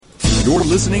You're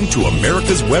listening to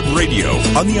America's Web Radio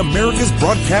on the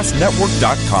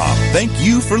AmericasBroadcastNetwork.com. Thank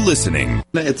you for listening.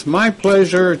 It's my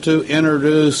pleasure to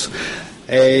introduce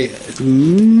a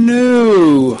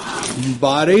new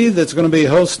body that's going to be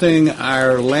hosting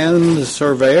our land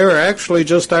surveyor, actually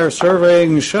just our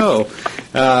surveying show,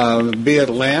 be it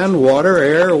land, water,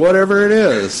 air, whatever it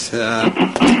is.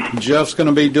 Jeff's going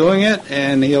to be doing it,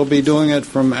 and he'll be doing it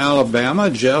from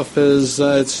Alabama.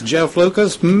 It's Jeff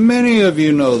Lucas. Many of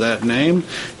you know that name.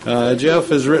 Jeff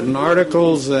has written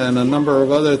articles and a number of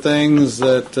other things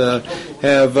that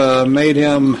have made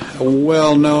him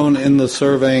well known in the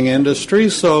surveying industry.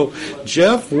 So,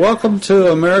 Jeff, welcome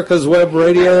to America's Web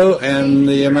Radio and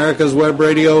the America's Web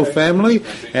Radio family,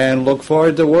 and look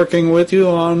forward to working with you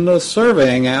on the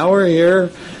Surveying Hour here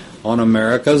on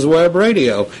America's Web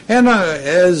Radio. And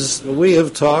as we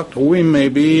have talked, we may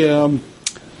be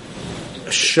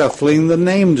shuffling the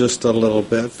name just a little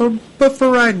bit. But for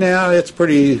right now, it's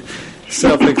pretty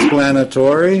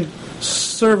self-explanatory.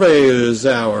 Surveyors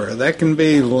Hour. That can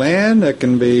be land, it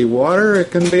can be water,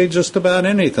 it can be just about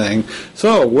anything.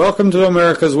 So, welcome to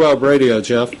America's Web Radio,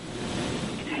 Jeff.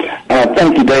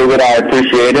 Thank you, David. I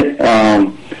appreciate it.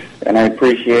 And I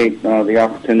appreciate the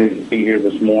opportunity to be here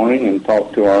this morning and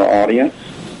talk to our audience.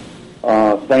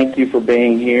 Thank you for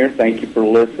being here. Thank you for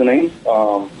listening.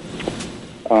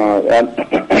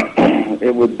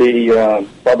 It would be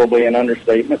probably an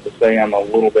understatement to say I'm a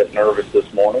little bit nervous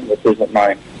this morning. This isn't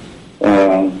my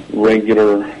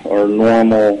regular or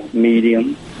normal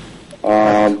medium.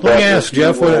 Let me ask,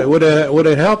 Jeff, would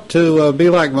it help to be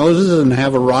like Moses and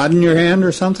have a rod in your hand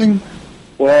or something?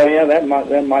 Well, yeah, that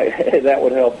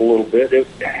would help a little bit. It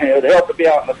would help to be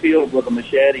out in the field with a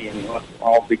machete and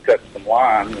all be cut some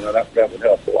line. That would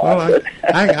help a lot. Well,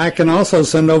 I can also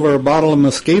send over a bottle of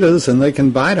mosquitoes and they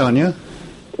can bite on you.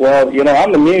 Well,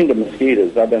 I'm immune to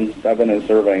mosquitoes. I've been in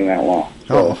surveying that long.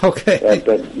 So okay.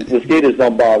 Mosquitoes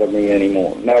don't bother me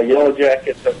anymore. Now, yellow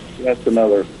jackets, that's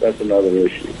another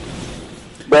issue.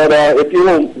 But if you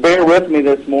will bear with me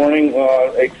this morning,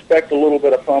 expect a little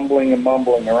bit of fumbling and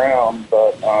mumbling around.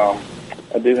 But I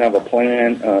do have a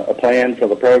plan for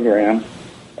the program.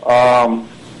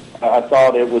 I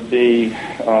thought it would be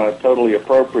totally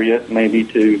appropriate, maybe,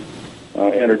 to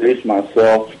introduce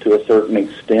myself to a certain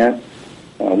extent.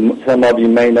 Some of you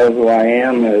may know who I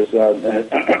am, as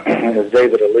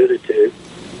David alluded to.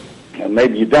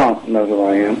 Maybe you don't know who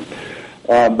I am.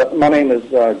 But my name is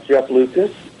Jeff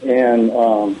Lucas, and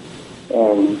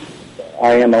I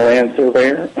am a land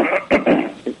surveyor.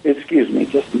 Excuse me,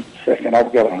 just a second.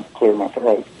 I've got to clear my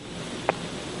throat.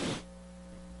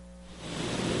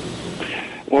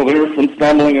 Well, there's some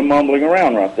stumbling and mumbling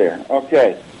around right there.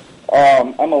 Okay.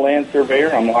 I'm a land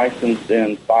surveyor. I'm licensed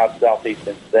in 5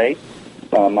 southeastern states.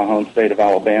 My home state of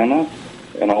Alabama,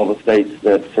 and all the states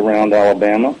that surround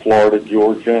Alabama, Florida,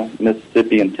 Georgia,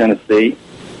 Mississippi, and Tennessee.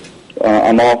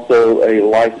 I'm also a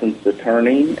licensed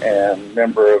attorney and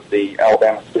member of the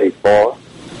Alabama State Bar.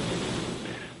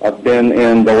 I've been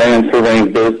in the land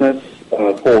surveying business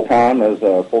full-time as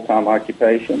a full-time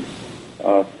occupation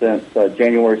since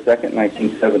January 2nd,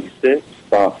 1976.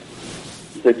 About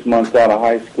 6 months out of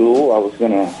high school, I was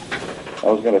gonna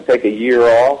take a year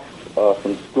off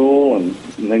from school and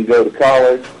then go to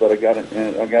college, but I got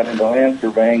into land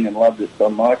surveying and loved it so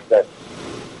much that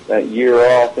year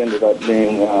off ended up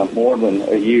being more than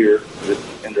a year. It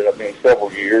ended up being several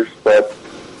years, but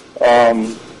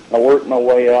I worked my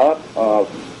way up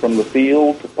from the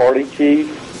field to party chief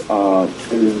to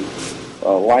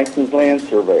licensed land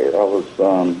surveyor. I was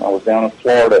down in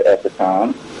Florida at the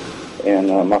time,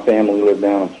 and my family lived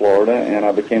down in Florida, and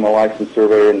I became a licensed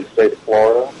surveyor in the state of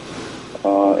Florida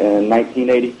in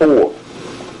 1984.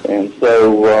 And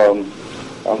so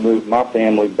I moved my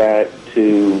family back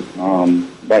to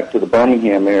the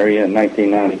Birmingham area in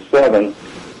 1997.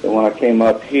 And when I came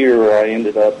up here, I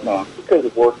ended up, because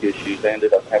of work issues, I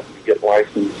ended up having to get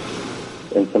licensed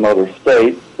in some other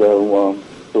states. So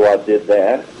I did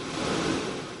that.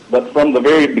 But from the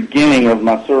very beginning of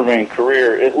my surveying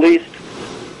career, at least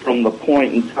from the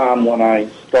point in time when I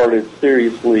started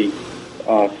seriously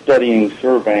studying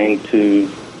surveying to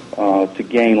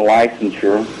gain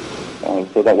licensure,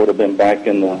 so that would have been back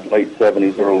in the late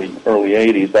 70s, early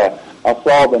 80s. I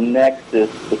saw the nexus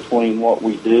between what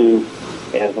we do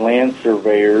as land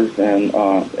surveyors and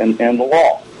the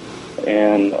law.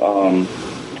 And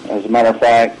as a matter of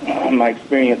fact, my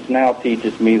experience now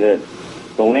teaches me that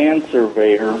the land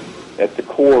surveyor, at the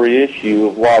core issue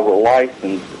of why we're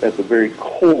licensed, at the very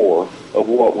core of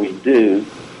what we do,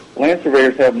 land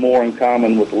surveyors have more in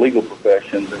common with the legal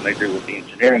profession than they do with the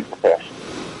engineering profession.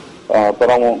 But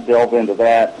I won't delve into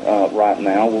that right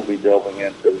now. We'll be delving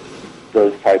into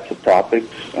those types of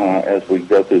topics as we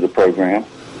go through the program.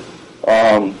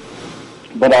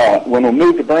 But when we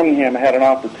moved to Birmingham, I had an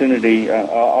opportunity. I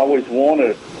always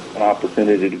wanted an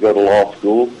opportunity to go to law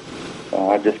school.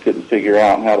 I just couldn't figure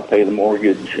out how to pay the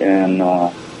mortgage and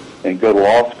go to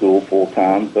law school full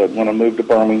time. But when I moved to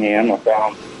Birmingham, I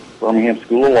found Birmingham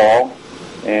School of Law,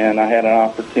 and I had an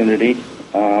opportunity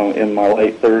in my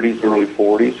late 30s, early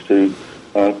 40s to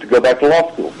go back to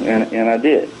law school, and I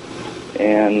did.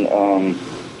 And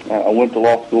I went to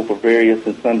law school for various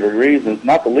and sundry reasons,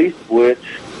 not the least of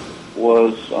which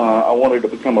was I wanted to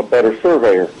become a better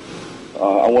surveyor.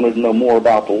 I wanted to know more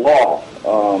about the law.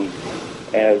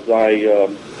 As I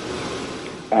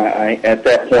at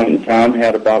that point in time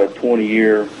had about a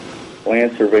 20-year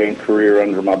land surveying career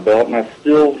under my belt, and I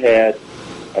still had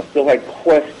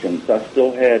questions. I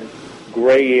still had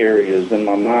gray areas in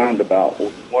my mind about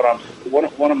what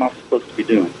am I supposed to be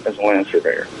doing as a land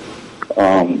surveyor.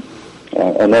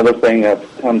 Another thing I've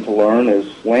come to learn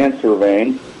is land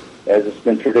surveying, as it's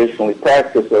been traditionally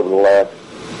practiced over the last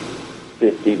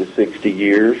 50 to 60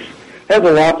 years, has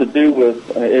a lot to do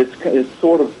with it's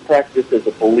sort of practiced as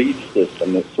a belief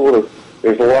system.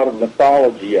 There's a lot of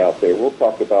mythology out there. We'll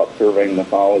talk about surveying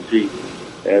mythology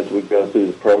as we go through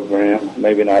the program.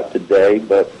 Maybe not today,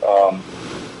 but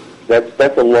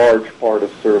that's a large part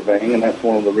of surveying, and that's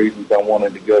one of the reasons I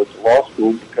wanted to go to law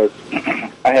school, because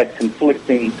I had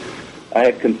conflicting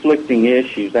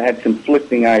issues. I had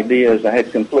conflicting ideas. I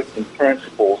had conflicting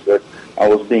principles that I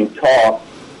was being taught,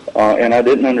 and I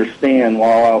didn't understand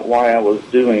why I was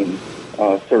doing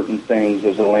certain things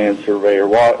as a land surveyor.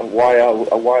 Why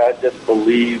I just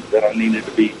believed that I needed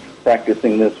to be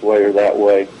practicing this way or that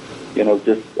way. You know,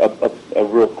 just a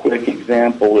real quick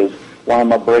example is, why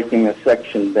am I breaking a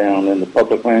section down in the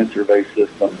public land survey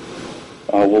system?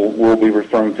 We'll be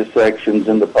referring to sections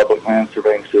in the public land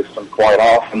surveying system quite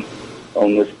often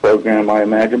on this program, I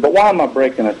imagine. But why am I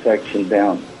breaking a section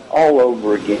down all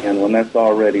over again when that's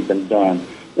already been done?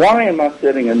 Why am I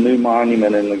setting a new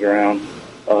monument in the ground,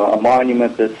 a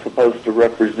monument that's supposed to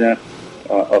represent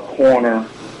a corner?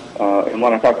 And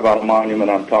when I talk about a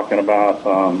monument, I'm talking about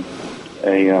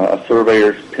a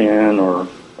surveyor's pin or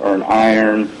an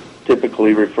iron,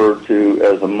 typically referred to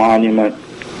as a monument.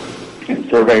 And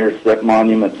surveyors set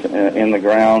monuments in the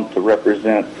ground to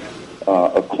represent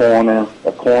a corner.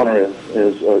 A corner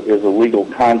is a legal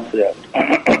concept.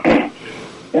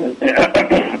 And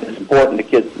it's important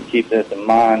to keep this in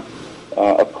mind.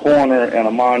 A corner and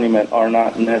a monument are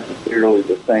not necessarily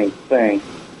the same thing.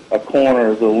 A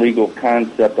corner is a legal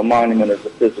concept. A monument is a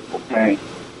physical thing.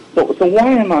 So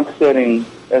why am I setting,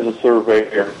 as a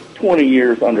surveyor, 20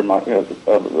 years under my of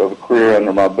a career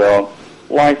under my belt,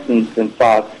 licensed in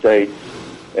 5 states,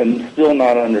 and still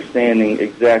not understanding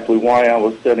exactly why I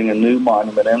was setting a new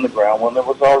monument in the ground when there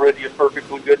was already a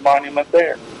perfectly good monument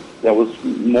there that was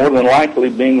more than likely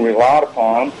being relied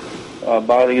upon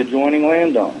by the adjoining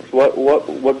landowners?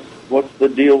 What's the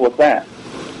deal with that?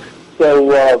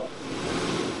 So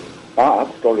I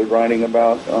started writing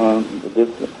about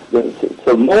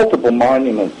so multiple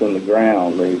monuments in the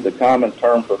ground. The common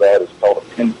term for that is called a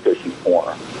pincushion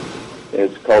corner.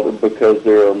 It's called it because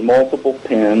there are multiple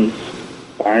pins,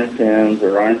 iron pins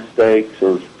or iron stakes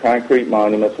or concrete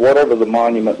monuments, whatever the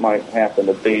monument might happen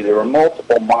to be. There are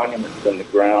multiple monuments in the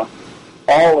ground,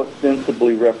 all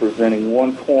ostensibly representing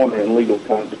one corner in legal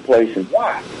contemplation.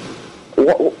 Why?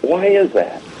 Why is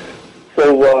that?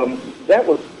 So that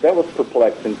was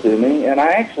perplexing to me, and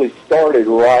I actually started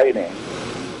writing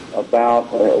about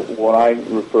what I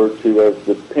refer to as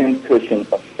the pincushion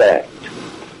effect,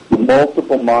 the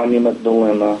multiple monument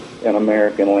dilemma in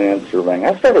American land surveying.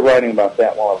 I started writing about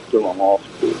that while I was still in law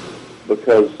school,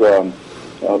 because one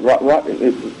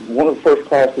of the first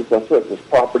classes I took was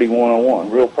Property 101,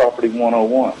 Real Property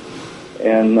 101.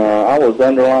 And I was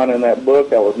underlining that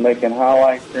book. I was making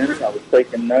highlights in it. I was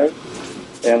taking notes.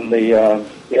 And the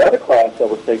other class I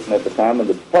was taking at the time,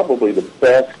 and probably the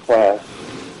best class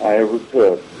I ever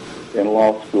took in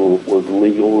law school, was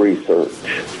legal research.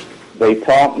 They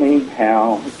taught me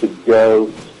how to go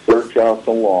search out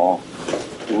the law,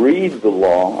 read the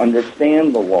law,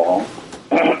 understand the law,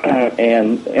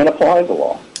 and apply the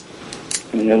law.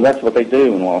 And that's what they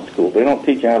do in law school. They don't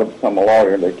teach you how to become a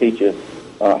lawyer. They teach you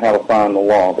how to find the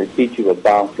law. They teach you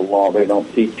about the law. They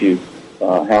don't teach you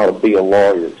how to be a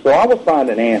lawyer. So I was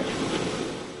finding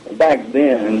answers. Back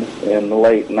then, in the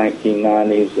late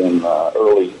 1990s and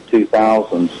early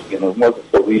 2000s, it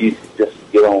wasn't so easy just to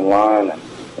get online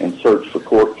and search for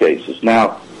court cases.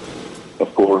 Now,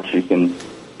 of course, you can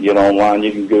get online,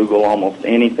 you can Google almost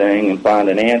anything and find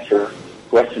an answer. The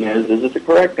question is it the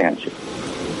correct answer?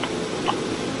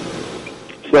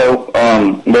 So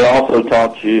they also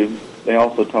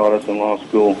taught us in law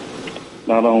school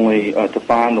not only to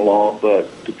find the law, but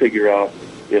to figure out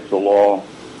if the law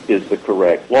is the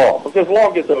correct law. Because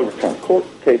law gets overturned. Court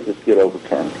cases get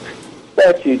overturned.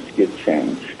 Statutes get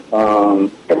changed.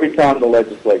 Every time the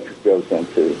legislature goes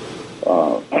into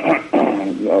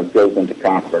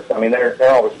conference, I mean, they're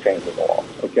always changing the law.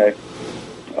 Okay,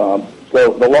 so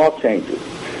the law changes.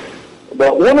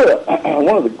 But one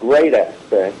of the great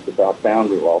aspects about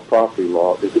boundary law, property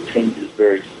law, is it changes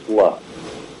very slow,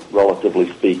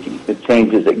 relatively speaking. It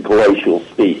changes at glacial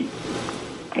speed.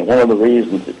 And one of the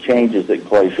reasons it changes at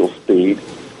glacial speed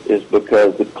is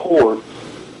because the courts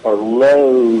are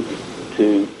loath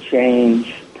to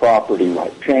change property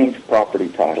rights, change property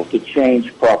title, to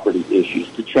change property issues,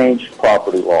 to change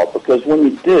property law. Because when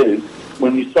you do,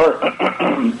 when you start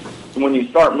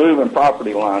moving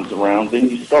property lines around, then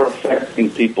you start affecting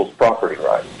people's property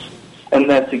rights. And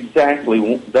that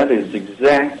is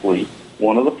exactly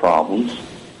one of the problems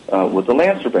with the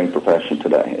land surveying profession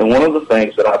today. And one of the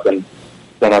things that I've been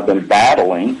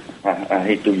battling, I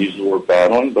hate to use the word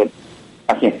battling, but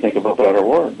I can't think of a better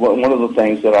word. One of the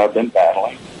things that I've been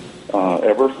battling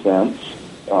ever since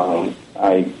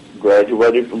I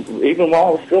graduated from, even while I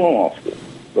was still in law school,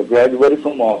 but graduated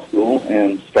from law school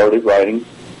and started writing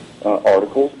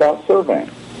articles about surveying.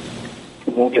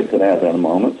 We'll get to that in a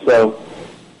moment. So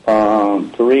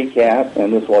to recap,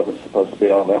 and this wasn't supposed to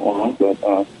be all that long, but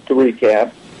to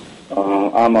recap,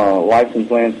 I'm a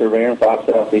licensed land surveyor in 5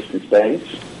 southeastern states.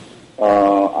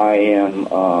 I am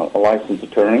a licensed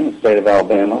attorney in the state of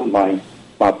Alabama.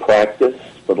 My practice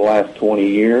for the last 20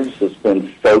 years has been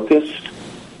focused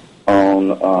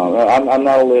on. I'm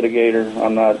not a litigator.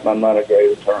 I'm not a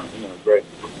great attorney. Great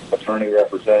attorney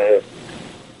representative.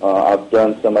 I've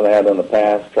done some of that in the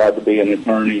past. Tried to be an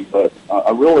attorney, but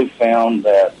I really found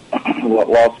that what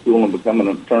law school and becoming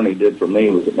an attorney did for me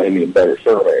was it made me a better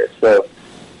surveyor. So.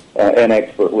 An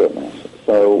expert witness.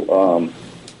 So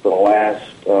for the last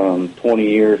 20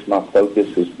 years, my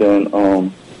focus has been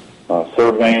on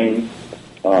surveying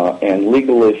and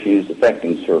legal issues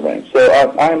affecting surveying. So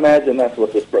I imagine that's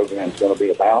what this program is going to be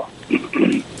about.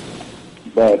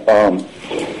 But as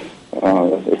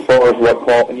far as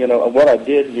what I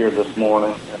did here this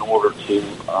morning in order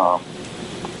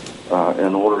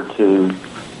to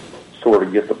sort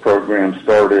of get the program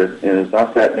started is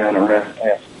I sat down and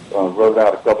wrote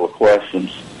out a couple of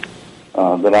questions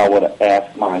that I would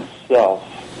ask myself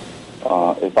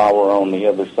if I were on the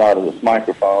other side of this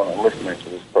microphone and listening to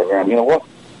this program. You know what?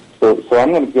 So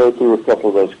I'm going to go through a couple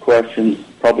of those questions,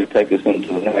 probably take us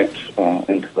into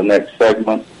the next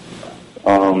segment,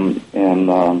 and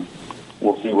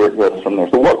we'll see where it goes from there.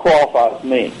 So what qualifies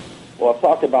me? Well, I've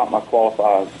talked about my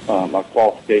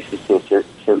qualifications to a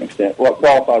certain extent. What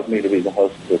qualifies me to be the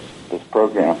host of this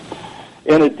program?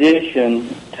 In addition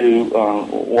to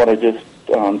what I just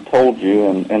told you,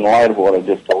 and in light of what I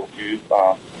just told you,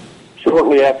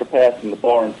 shortly after passing the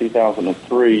bar in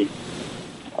 2003,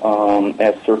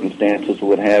 as circumstances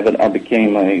would have it, I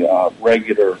became a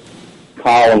regular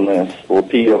columnist for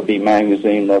POB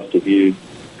magazine. Most of you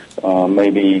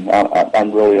maybe, I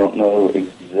really don't know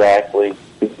exactly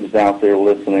who's out there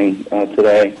listening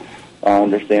today. I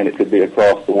understand it could be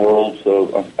across the world,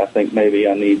 so I think maybe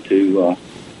I need to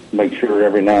make sure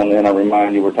every now and then I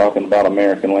remind you we're talking about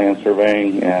American land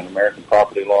surveying and American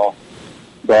property law.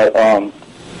 But I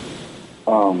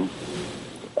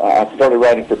started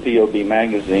writing for POB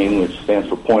magazine, which stands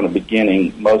for Point of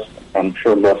Beginning. I'm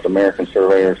sure most American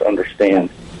surveyors understand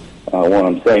what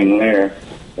I'm saying there.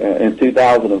 In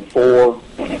 2004,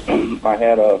 I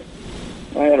had a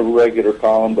regular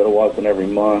column, but it wasn't every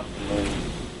month.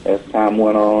 As time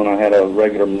went on, I had a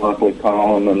regular monthly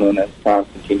column, and then as time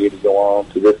continued to go on,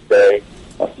 to this day,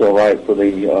 I still write for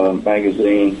the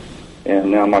magazine,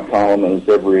 and now my column is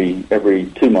every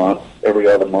 2 months, every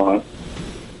other month.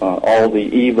 All the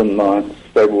even months,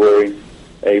 February,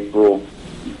 April,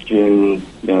 June,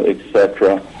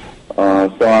 etc.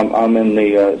 So I'm in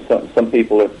the, some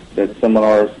people at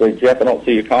seminars say, Jeff, I don't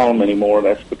see your column anymore.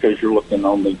 That's because you're looking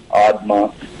on the odd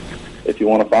months. If you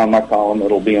want to find my column,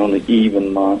 it'll be on the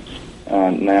even months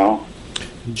now.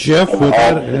 Jeff, with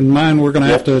that in mind, we're going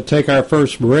to have to take our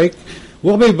first break.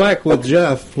 We'll be back with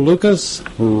Jeff Lucas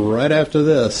right after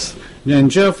this.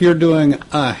 And Jeff, you're doing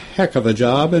a heck of a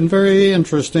job and very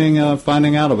interesting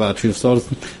finding out about you. So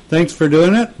thanks for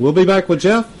doing it. We'll be back with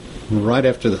Jeff right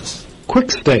after this. Quick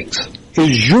Stakes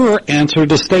is your answer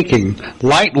to staking.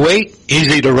 Lightweight,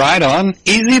 easy to ride on,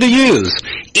 easy to use.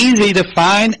 easy to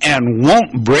find, and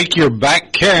won't break your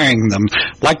back carrying them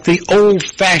like the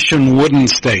old-fashioned wooden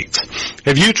stakes.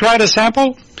 Have you tried a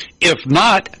sample? If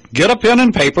not, get a pen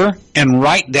and paper and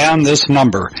write down this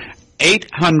number,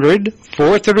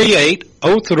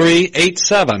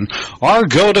 800-438-0387, or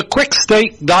go to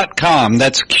quickstake.com,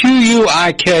 that's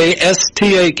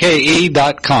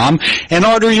QUIKSTAKE.com, and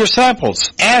order your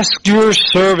samples. Ask your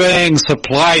surveying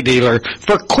supply dealer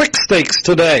for Quick Stakes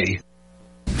today.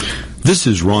 This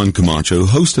is Ron Camacho,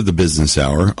 host of the Business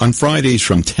Hour, on Fridays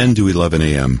from 10 to 11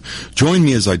 a.m. Join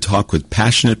me as I talk with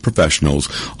passionate professionals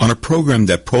on a program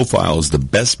that profiles the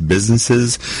best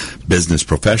businesses, business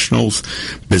professionals,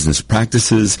 business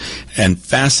practices, and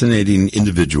fascinating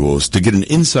individuals to get an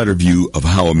insider view of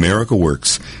how America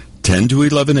works. 10 to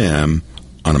 11 a.m.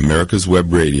 on America's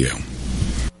Web Radio.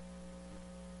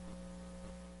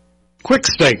 Quick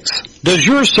Stakes. Does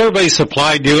your survey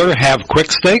supply dealer have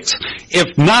Quick Stakes?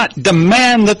 If not,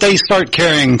 demand that they start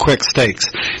carrying Quick Stakes.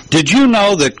 Did you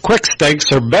know that Quick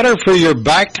Stakes are better for your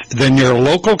back than your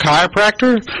local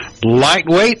chiropractor?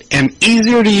 Lightweight and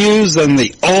easier to use than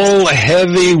the old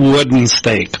heavy wooden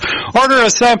stake. Order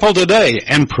a sample today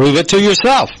and prove it to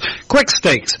yourself. Quick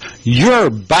Stakes,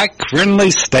 your back-friendly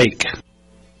stake.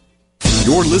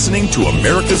 You're listening to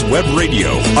America's Web Radio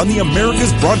on the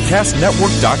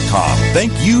AmericasBroadcastNetwork.com.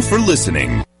 Thank you for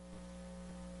listening.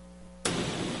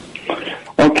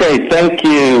 Okay, thank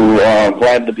you.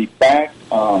 Glad to be back.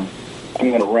 I'm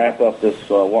going to wrap up this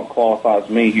What Qualifies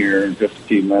Me here in just a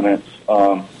few minutes.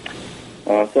 So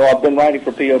I've been writing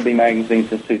for POB Magazine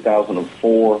since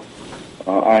 2004.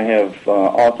 I have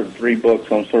authored 3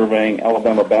 books on surveying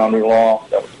Alabama boundary law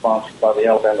that was sponsored by the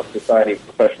Alabama Society of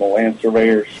Professional Land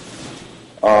Surveyors.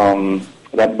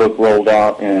 That book rolled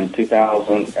out in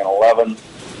 2011.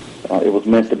 It was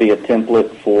meant to be a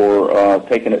template for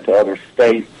taking it to other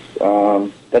states.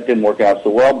 That didn't work out so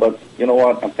well, but you know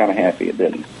what? I'm kind of happy it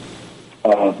didn't.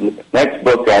 The next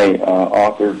book I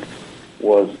authored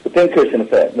was The Pincushion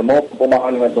Effect, the Multiple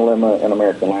Monument Dilemma in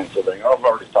American Land Surveying. I've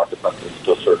already talked about this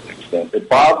to a certain extent. It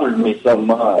bothered me so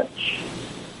much,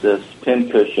 this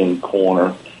pincushion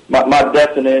corner. My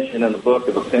definition in the book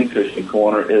of the pincushion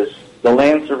corner is the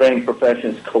land surveying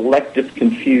profession's collective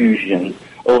confusion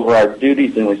over our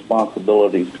duties and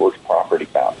responsibilities towards property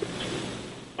boundaries.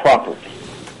 Property.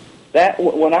 That,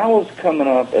 when I was coming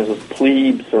up as a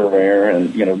plebe surveyor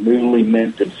and, newly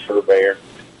minted surveyor,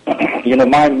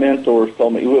 my mentors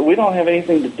told me, we don't have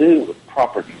anything to do with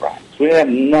property rights. We have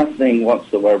nothing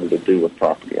whatsoever to do with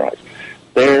property rights.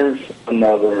 There's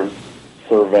another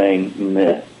surveying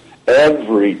myth.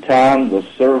 Every time the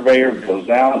surveyor goes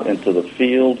out into the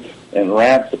field and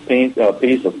wraps a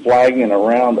piece of flagging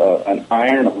around an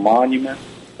iron, a monument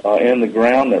in the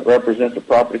ground that represents a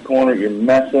property corner, you're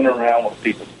messing around with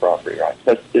people's property rights.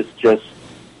 That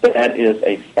is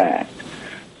a fact.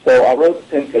 So I wrote the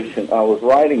Pincushion. I was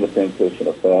writing the Pincushion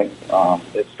Effect.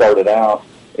 It started out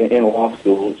in law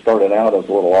school. It started out as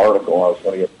a little article I was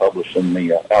going to get published in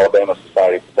the Alabama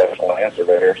Society of Professional Land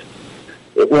Surveyors.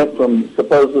 It went from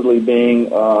supposedly being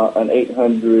an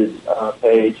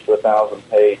 800-page to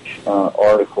 1,000-page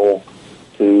article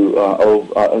to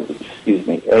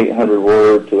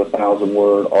 800-word to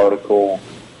 1,000-word article.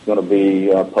 It's going to be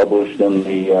published in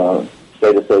the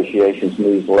State Association's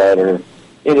newsletter.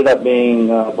 Ended up being,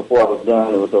 before I was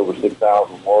done, it was over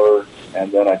 6,000 words, and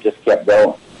then I just kept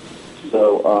going.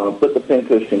 So put the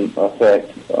Pincushion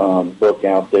Effect book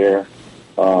out there.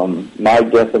 My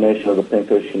definition of the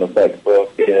Pincushion Effect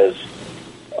book is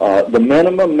the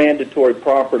minimum mandatory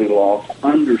property law to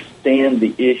understand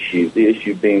the issue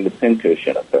being the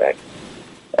Pincushion Effect,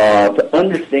 to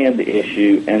understand the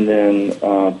issue and then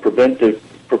preventative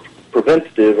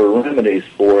or remedies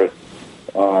for it,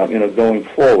 going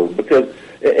forward. Because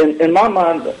in my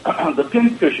mind, the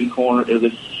Pincushion corner is a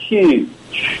huge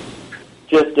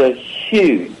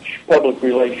public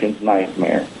relations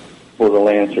nightmare for the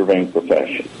land surveying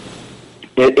profession.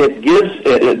 It gives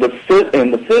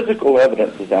the physical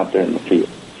evidence is out there in the field.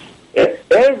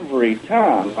 Every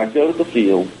time I go to the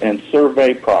field and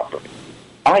survey property,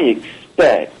 I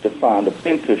expect to find a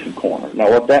pincushion corner. Now,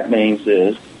 what that means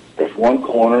is there's one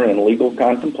corner in legal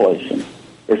contemplation.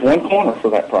 There's one corner for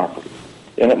that property,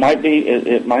 and it might be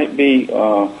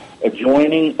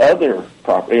adjoining other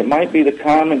property. It might be the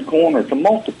common corner to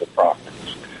multiple properties.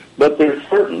 But there's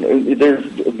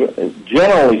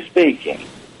generally speaking,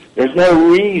 there's no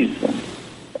reason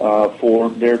for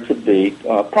there to be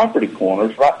property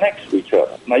corners right next to each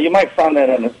other. Now, you might find that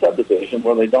in a subdivision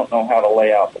where they don't know how to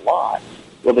lay out the lots.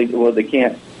 Well, they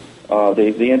can't.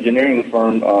 The engineering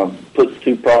firm puts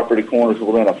 2 property corners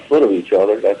within a foot of each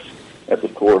other. That's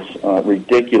of course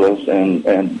ridiculous and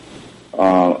in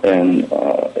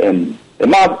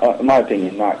my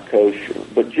opinion, not kosher.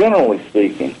 But generally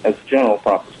speaking, as a general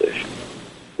proposition,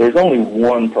 there's only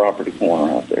one property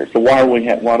corner out there. So why do we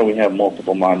have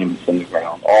multiple monuments in the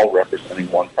ground, all representing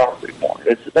one property corner?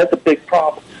 That's a big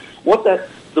problem.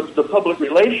 The public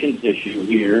relations issue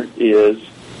here is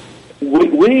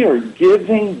we are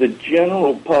giving the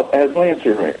general public, as land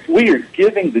surveyors, we are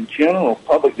giving the general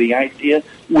public the idea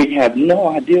we have no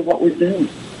idea what we're doing.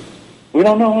 We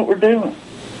don't know what we're doing.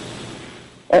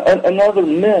 Another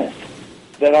myth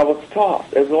that I was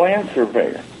taught as a land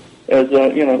surveyor, as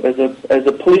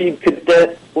a plebe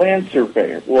cadet land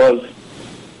surveyor, was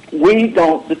we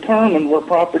don't determine where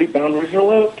property boundaries are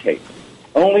located.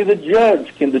 Only the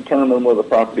judge can determine where the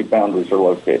property boundaries are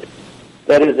located.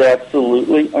 That is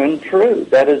absolutely untrue.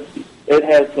 It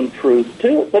has some truth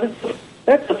to it, but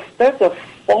that's a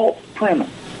false premise.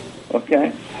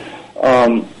 Okay.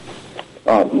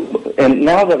 And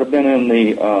now that I've been in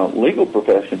the legal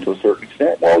profession to a certain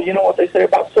extent, well, you know what they say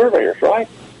about surveyors, right?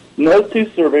 No two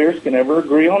surveyors can ever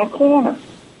agree on a corner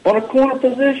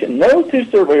position. No two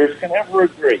surveyors can ever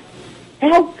agree.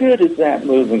 How good is that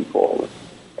moving forward?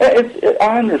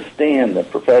 I understand that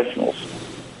professionals,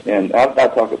 and I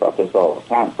talk about this all the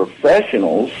time,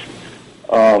 professionals,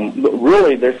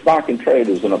 really their stock and trade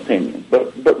is an opinion.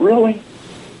 But really,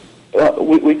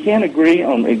 we can't agree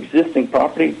on existing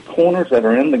property corners that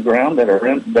are in the ground, that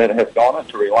have gone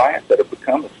into reliance, that have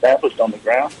become established on the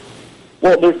ground.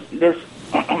 Well, there's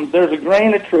a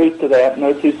grain of truth to that.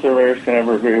 No two surveyors can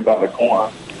ever agree about a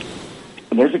corner.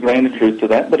 There's a grain of truth to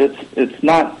that, but it's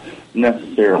not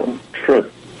necessarily true.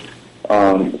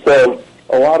 So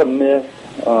a lot of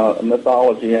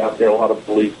mythology out there, a lot of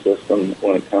belief systems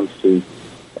when it comes to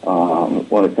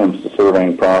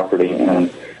surveying property,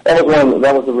 and that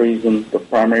was the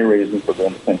primary reason for the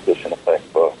Independent Fishing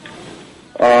Effect book.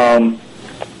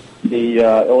 The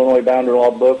Illinois Boundary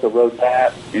Law book, I wrote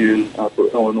that for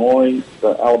Illinois.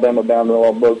 The Alabama Boundary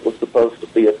Law book was supposed to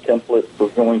be a template for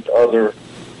going to other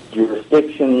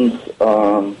jurisdictions.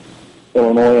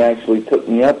 Illinois actually took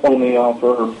me up on the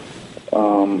offer,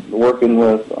 working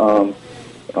with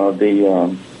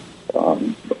the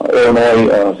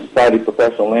Illinois Society of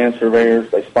Professional Land Surveyors.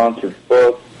 They sponsored the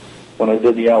book. When I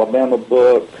did the Alabama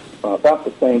book, about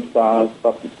the same size,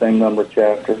 about the same number of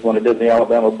chapters. When I did the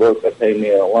Alabama book, they paid me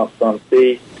a lump sum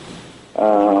fee.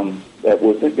 That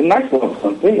was a nice lump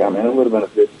sum fee. I mean, it would have been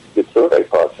a good survey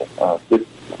project, good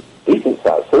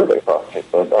decent-sized survey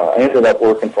project. But I ended up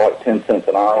working for like 10 cents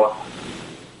an hour.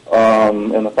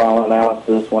 In the final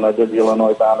analysis, when I did the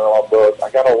Illinois Boundary Law book, I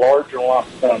got a larger lump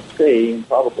sum fee and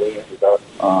probably ended up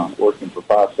working for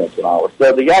 5 cents an hour.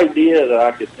 So the idea that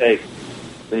I could take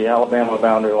the Alabama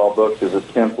Boundary Law book as a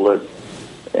template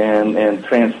and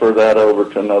transfer that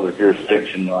over to another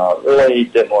jurisdiction really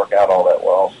didn't work out all that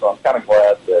well. So I'm kind of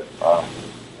glad that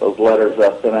those letters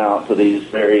I sent out to these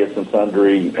various and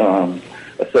sundry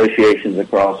associations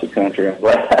across the country, I'm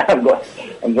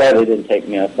glad they didn't take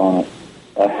me up on it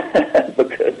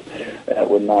because that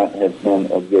would not have been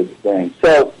a good thing.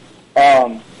 So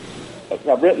I've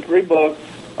written 3 books.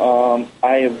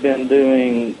 I have been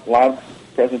doing live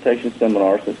presentation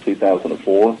seminars since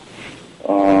 2004.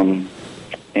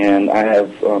 And I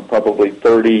have probably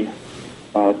 30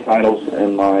 titles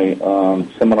in my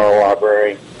seminar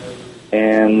library,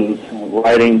 and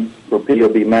writing for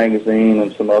POB magazine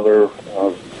and some other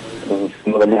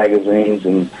magazines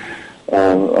and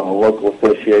local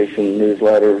association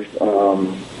newsletters.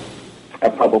 I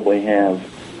probably have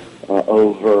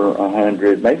over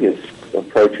 100, maybe it's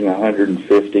approaching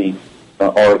 150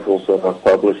 articles that I've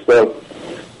published. So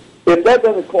if that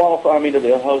doesn't qualify me to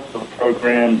be a host of a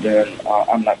program, then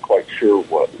I'm not quite sure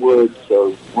what would.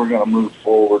 So we're going to move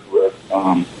forward with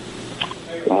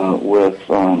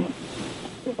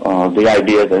the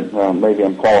idea that maybe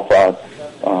I'm qualified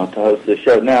to host this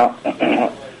show. Now,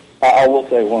 I will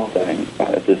say one thing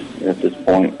at this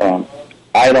point.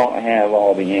 I don't have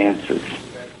all the answers,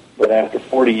 but after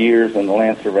 40 years in the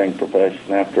land surveying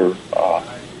profession, after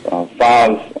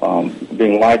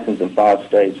being licensed in 5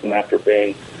 states, and after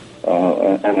being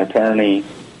an attorney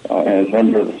and a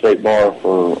member of the state bar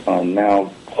for now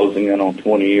closing in on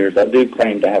 20 years, I do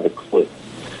claim to have a clue.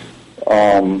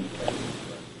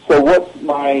 So what's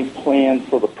my plan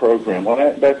for the program?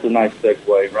 Well, that's a nice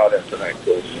segue right into that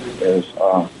question.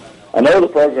 I know the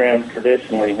program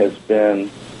traditionally has been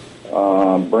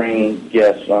bring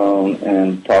guests on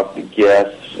and talk to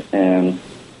guests and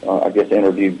I guess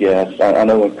interview guests. I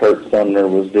know when Kurt Sumner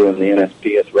was doing the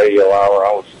NSPS radio hour,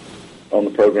 I was on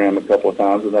the program a couple of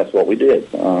times, and that's what we did.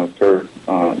 Kurt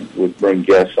would bring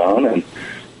guests on, and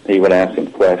he would ask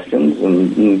him questions,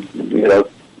 and you know,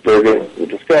 very good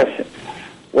discussion.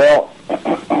 Well,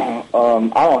 I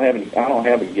don't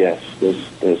have a guest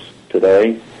this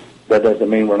today. That doesn't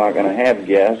mean we're not going to have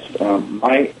guests.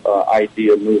 My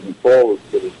idea moving forward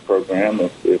for this program,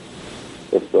 if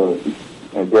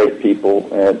great people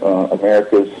at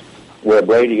America's Web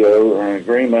Radio are in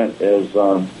agreement, is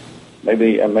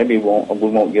maybe we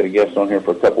won't get a guest on here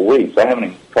for a couple weeks. I haven't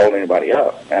even called anybody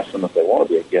up, asked them if they want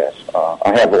to be a guest.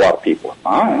 I have a lot of people in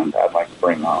mind I'd like to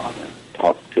bring on and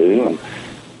talk to and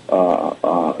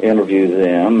interview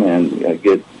them and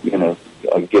get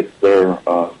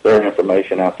their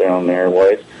information out there on the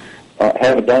airways.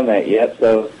 Haven't done that yet,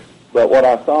 but what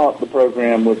I thought the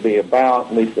program would be about,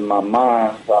 at least in my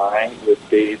mind's eye, would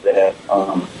be that,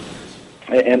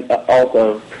 and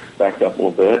also, back up a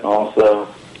little bit, also,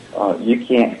 you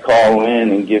can't call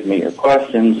in and give me your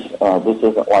questions. This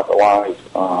isn't like a live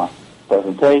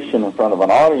presentation in front of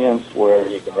an audience where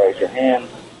you can raise your hand.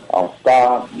 I'll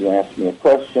stop. You ask me a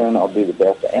question. I'll do the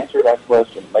best to answer that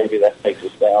question. Maybe that takes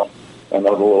us down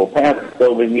another little path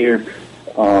over here.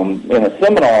 In a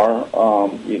seminar,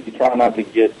 you try not to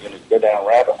go down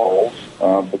rabbit holes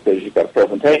because you've got a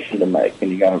presentation to make,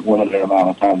 and you got a limited amount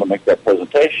of time to make that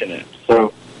presentation in.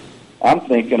 So I'm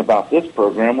thinking about this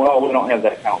program. Well, we don't have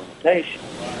that kind of limitation.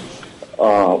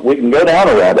 We can go down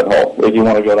a rabbit hole if you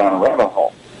want to go down a rabbit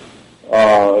hole.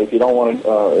 If you don't want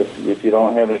to, if you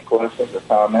don't have any questions or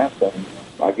comments, then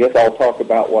I guess I'll talk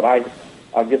about what I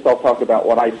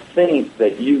think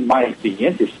that you might be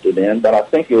interested in. But I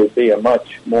think it would be a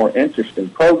much more interesting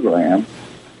program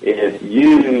if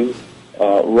you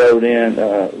wrote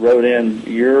in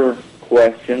your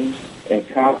questions and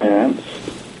comments.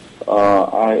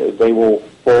 They will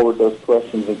forward those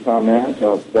questions and comments.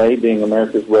 They, being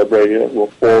America's Web Radio, will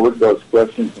forward those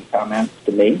questions and comments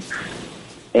to me.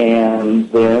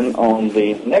 And then on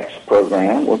the next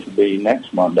program, which will be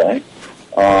next Monday,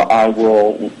 I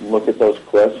will look at those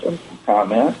questions and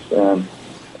comments, and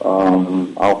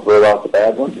I'll throw out the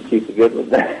bad ones and keep the good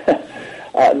ones.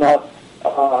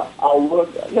 I'll look.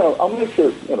 I'll make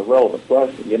sure it's a relevant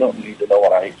question. You don't need to know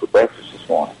what I ate for breakfast this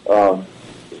morning,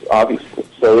 obviously.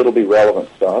 So it'll be relevant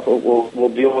stuff. We'll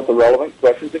deal with the relevant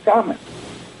questions and comments.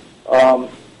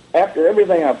 After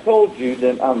everything I've told you,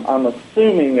 then I'm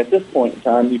assuming at this point in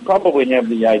time you probably have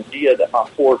the idea that my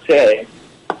forte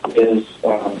is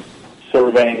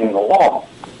surveying in the law,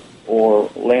 or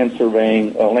land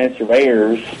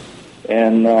surveyors,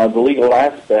 and the legal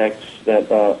aspects that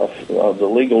the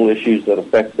legal issues that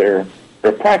affect their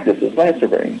practice as land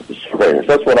surveyors.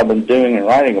 That's what I've been doing and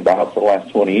writing about for the last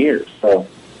 20 years. So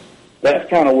that's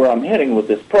kind of where I'm heading with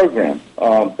this program.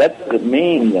 That doesn't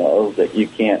mean, though, that you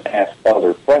can't ask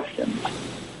other questions,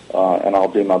 and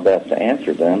I'll do my best to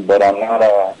answer them. But I'm not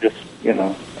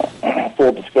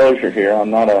full disclosure here,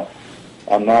 I'm not a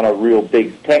real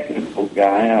big technical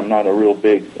guy. I'm not a real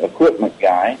big equipment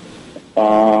guy.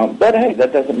 But hey,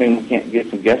 that doesn't mean we can't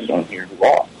get some guests on here who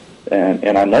are.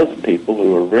 And I know some people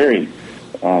who are very,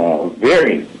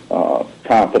 very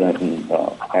competent and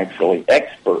actually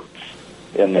experts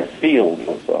in their field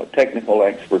with technical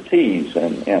expertise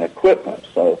and equipment.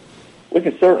 So we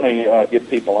can certainly get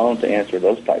people on to answer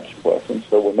those types of questions.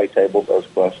 So we may table those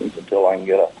questions until I can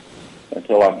get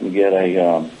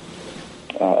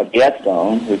a guest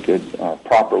on who could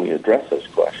properly address those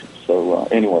questions. So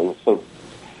anyway, so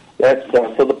that's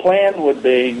so the plan would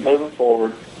be moving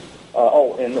forward.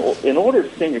 In order to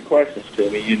send your questions to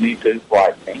me, you need to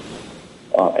write me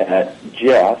at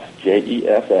Jeff,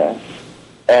 Jeffs,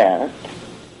 at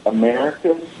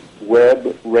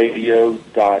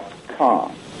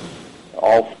americaswebradio.com,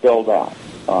 all spelled out.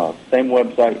 Same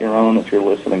website you're on if you're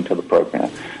listening to the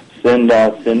program. Send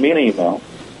me an email.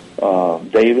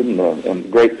 David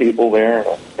and great people there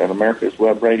at America's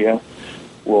Web Radio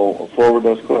will forward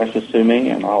those questions to me,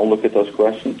 and I'll look at those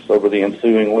questions over the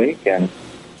ensuing week. And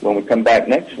when we come back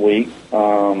next week,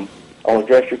 I'll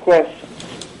address your questions.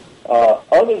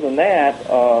 Other than that,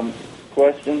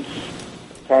 questions,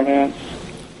 comments,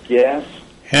 yes.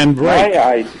 And break.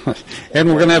 And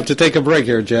we're going to have to take a break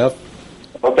here, Jeff.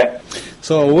 Okay.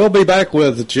 So we'll be back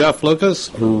with Jeff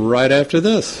Lucas right after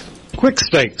this. Quick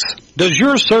Stakes. Does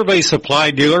your survey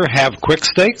supply dealer have Quick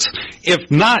Stakes?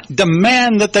 If not,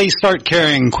 demand that they start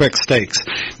carrying Quick Stakes.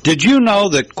 Did you know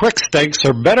that Quick Stakes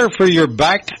are better for your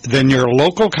back than your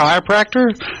local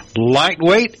chiropractor?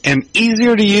 Lightweight and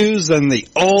easier to use than the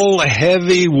old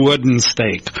heavy wooden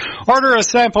stake. Order a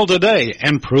sample today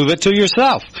and prove it to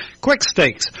yourself. Quick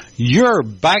Stakes, your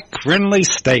back-friendly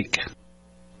stake.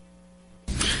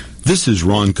 This is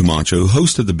Ron Camacho,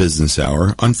 host of the Business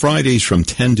Hour, on Fridays from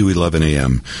 10 to 11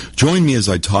 a.m. Join me as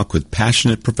I talk with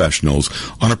passionate professionals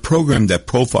on a program that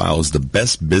profiles the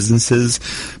best businesses,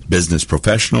 business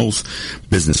professionals,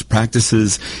 business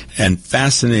practices, and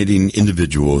fascinating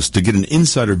individuals to get an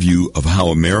insider view of how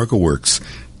America works.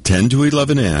 10 to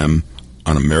 11 a.m.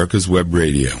 on America's Web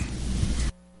Radio.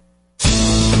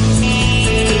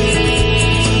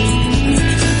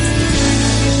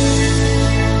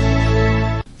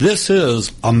 This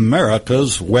is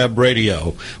America's Web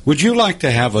Radio. Would you like to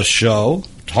have a show,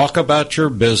 talk about your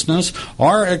business,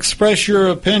 or express your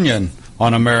opinion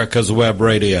on America's Web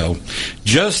Radio?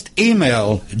 Just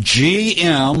email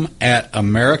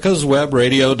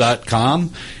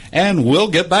gm@americaswebradio.com and we'll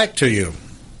get back to you.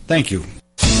 Thank you.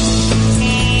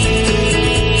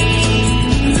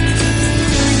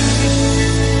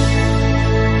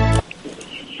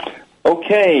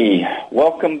 Okay,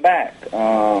 welcome back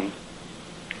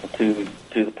to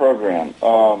the program.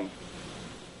 All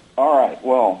right,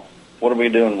 well, what are we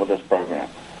doing with this program?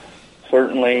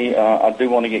 Certainly, I do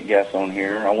want to get guests on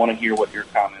here. I want to hear what your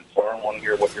comments are. I want to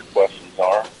hear what your questions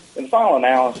are. In the final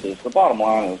analysis, the bottom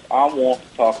line is I want to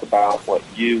talk about what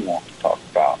you want to talk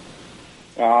about.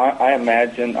 Now, I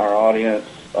imagine our audience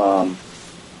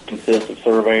consists of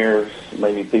surveyors,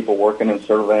 maybe people working in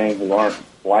surveying who aren't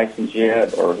licensed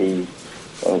yet or who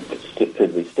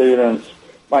could be students.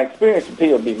 My experience with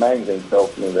POB magazine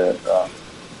tells me that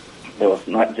it's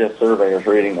not just surveyors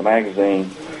reading the magazine.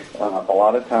 A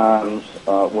lot of times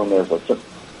when there's a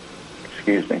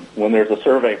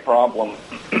survey problem,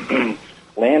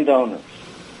 landowners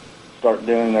start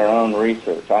doing their own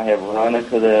research. I have run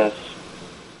into this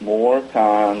more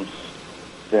times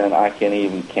than I can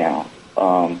even count.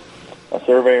 A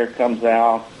surveyor comes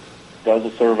out, does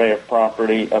a survey of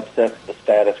property, upsets the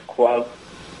status quo.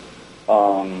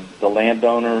 The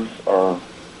landowners are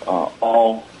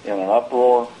all in an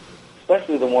uproar,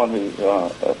 especially the one who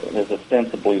is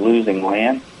ostensibly losing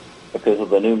land because of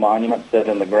the new monuments set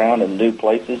in the ground in new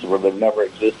places where they've never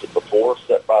existed before,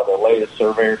 set by the latest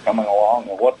surveyor coming along.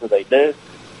 And what do?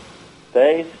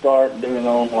 They start doing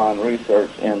online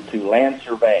research into land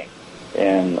surveying,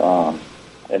 and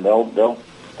they'll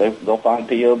find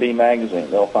POB magazine,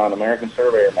 they'll find American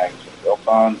Surveyor magazine, they'll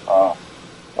find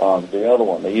the other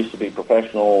one. They used to be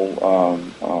Professional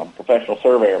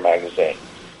Surveyor magazine.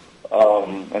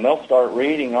 And they'll start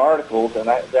reading articles, and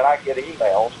then I get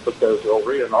emails because they'll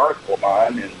read an article of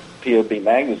mine in POB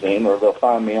magazine, or they'll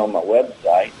find me on my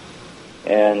website,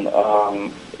 and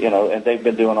and they've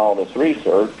been doing all this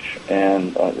research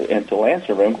and into land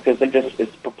surveying because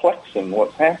it's perplexing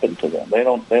what's happened to them. They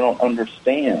don't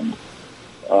understand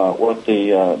what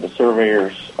the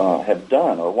surveyors have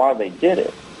done or why they did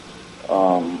it.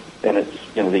 And it's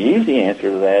the easy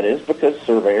answer to that is because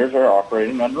surveyors are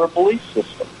operating under a belief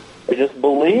system. They just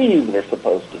believe they're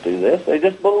supposed to do this. They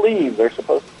just believe they're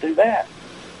supposed to do that.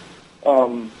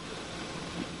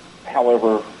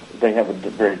 However, they have a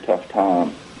very tough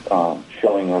time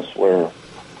showing us where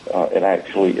it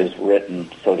actually is written,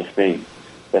 so to speak,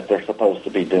 that they're supposed to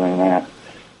be doing that.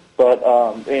 But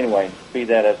anyway, be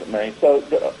that as it may. So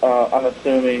I'm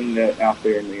assuming that out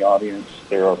there in the audience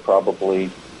there are probably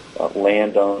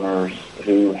landowners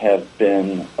who have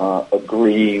been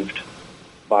aggrieved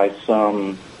by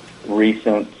some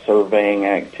recent surveying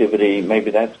activity.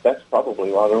 Maybe that's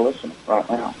probably why they're listening right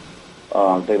now.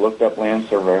 They looked up land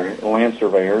surveyors,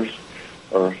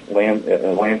 and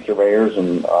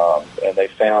they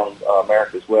found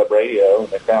America's Web Radio, and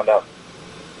they found out,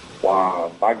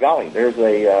 wow, by golly, there's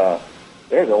a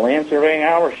land surveying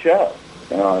hour show.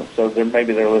 So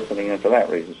maybe they're listening in for that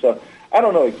reason. So I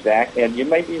don't know exactly, and you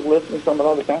may be listening from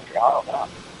another country. I don't know.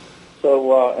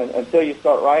 So until you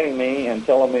start writing me and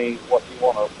telling me what you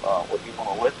want to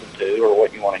listen to, or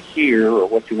what you want to hear, or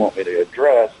what you want me to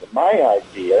address, my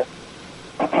idea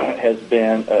has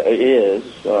been is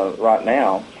right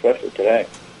now, especially today,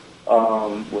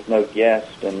 with no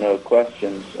guests and no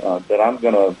questions, that I'm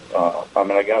gonna.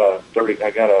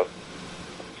 I got a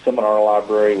seminar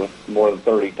library with more than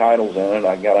 30 titles in it.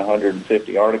 I got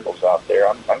 150 articles out there.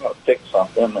 I'm going to pick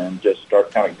something and just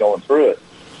start kind of going through it.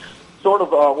 Sort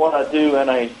of what I do in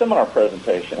a seminar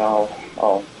presentation. I'll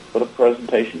put a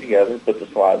presentation together, put the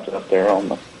slides up there on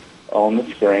the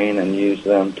screen, and use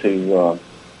them to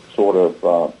sort of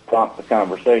prompt the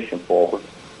conversation forward.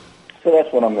 So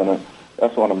that's what I'm going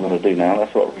to do now.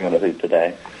 That's what we're going to do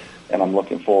today, and I'm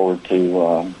looking forward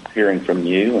to hearing from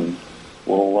you, and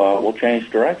we'll change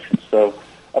directions. So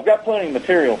I've got plenty of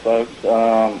material, folks.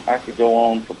 I could go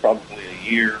on for probably a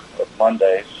year of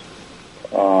Mondays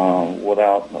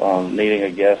without needing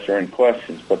a guest or any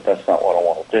questions, but that's not what I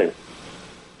want to do.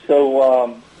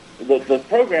 So the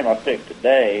program I picked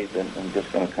today, and I'm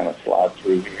just going to kind of slide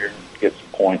through here and get some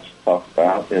points to talk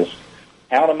about, is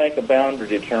how to make a boundary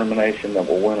determination that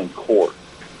will win in court.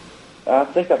 I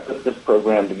think I put this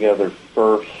program together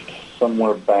first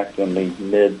somewhere back in the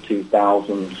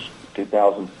mid-2000s,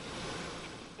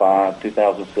 2005,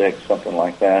 2006, something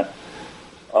like that.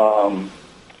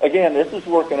 Again, this is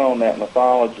working on that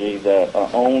mythology that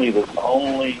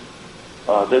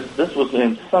this was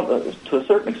in some, to a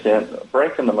certain extent,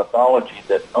 breaking the mythology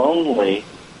that only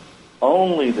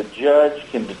the judge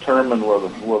can determine where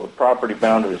the property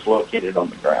boundary is located on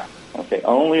the ground. Okay,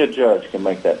 only a judge can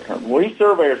make that determination. We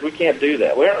surveyors, we can't do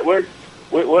that.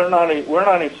 We're not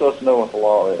even supposed to know what the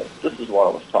law is. This is what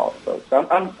I was taught, folks.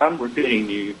 I'm repeating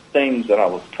to you things that I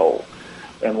was told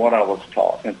and what I was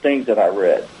taught and things that I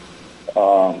read.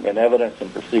 And evidence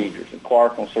and procedures, and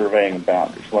Clark on surveying and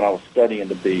boundaries when I was studying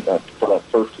to be for that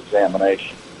first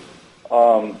examination.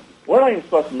 We're not even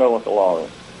supposed to know what the law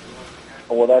is.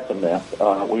 Well, that's a myth.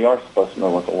 We are supposed to know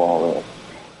what the law is.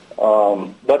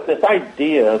 But this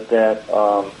idea that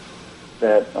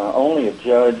only a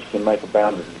judge can make a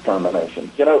boundary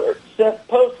determination,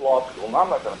 post law school, and I'm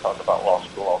not going to talk about law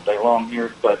school all day long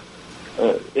here, but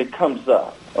it comes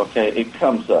up. Okay, it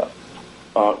comes up.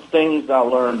 Things I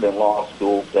learned in law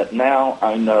school that now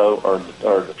I know are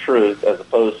the truth, as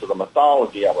opposed to the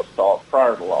mythology I was taught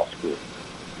prior to law school.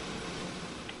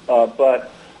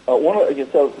 But one of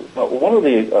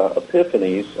the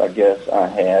epiphanies I guess I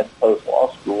had post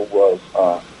law school was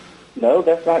no,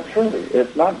 that's not true.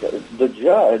 It's not the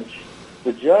judge.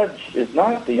 The judge is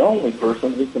not the only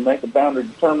person who can make a boundary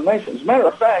determination. As a matter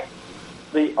of fact,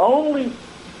 the only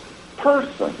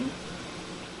person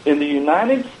in the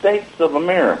United States of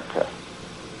America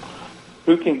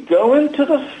who can go into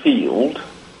the field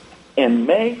and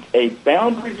make a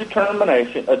boundary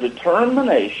determination, a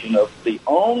determination of the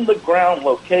on-the-ground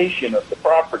location of the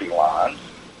property lines,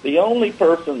 the only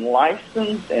person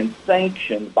licensed and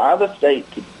sanctioned by the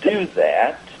state to do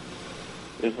that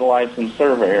is the licensed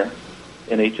surveyor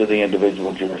in each of the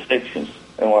individual jurisdictions.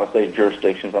 And when I say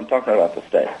jurisdictions, I'm talking about the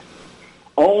state.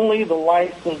 Only the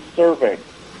licensed surveyor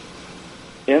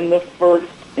in the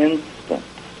first instance.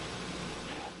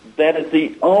 That is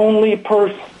the only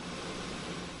person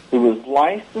who is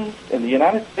licensed in the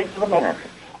United States of America,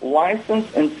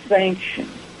 licensed and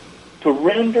sanctioned to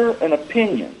render an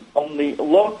opinion on the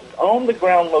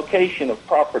ground location of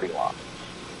property lines.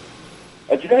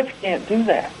 A judge can't do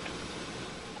that.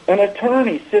 An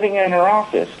attorney sitting in her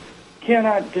office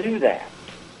cannot do that.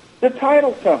 The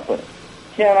title company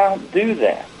cannot do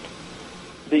that.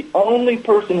 The only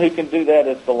person who can do that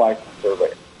is the licensed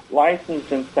surveyor,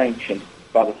 licensed and sanctioned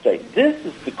by the state. This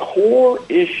is the core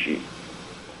issue.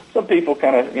 Some people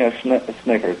kind of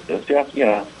snicker at this.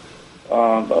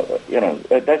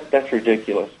 That's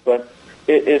ridiculous, but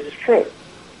it's true.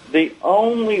 The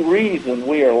only reason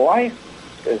we are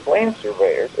licensed as land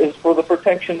surveyors is for the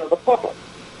protection of the public.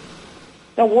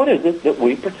 Now, what is it that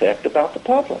we protect about the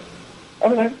public? I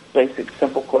mean, that's a basic,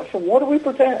 simple question. What do we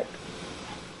protect?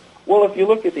 Well, if you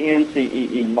look at the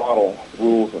NCEE model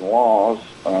rules and laws,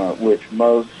 which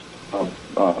most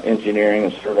engineering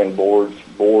and surveying boards,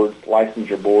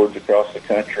 licensure boards across the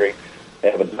country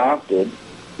have adopted,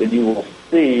 then you will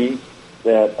see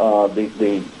that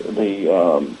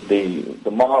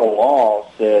the model law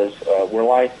says we're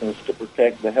licensed to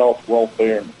protect the health,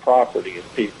 welfare, and the property of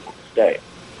people of the state.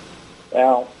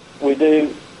 Now, we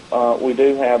do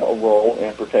have a role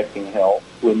in protecting health.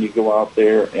 When you go out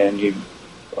there and you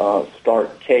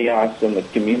start chaos in the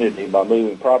community by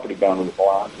moving property boundaries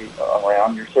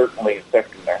around, you're certainly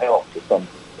affecting their health to some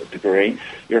degree.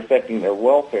 You're affecting their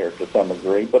welfare to some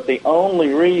degree. But the only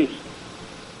reason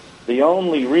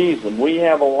we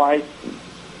have a license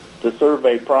to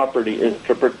survey property is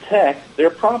to protect their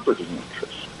property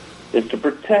interests.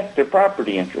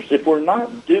 If we're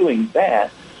not doing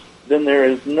that, then there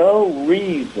is no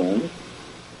reason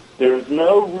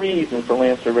for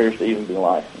land surveyors to even be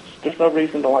licensed. There's no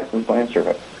reason to license land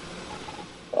surveyors.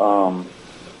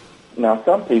 Now,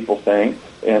 some people think,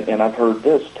 and I've heard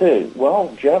this too,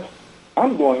 well, Jeff,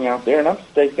 I'm going out there and I'm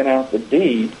staking out the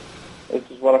deed. This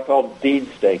is what I call deed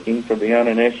staking for the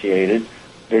uninitiated.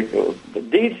 The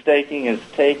deed staking is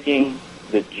taking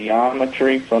the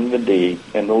geometry from the deed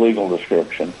and the legal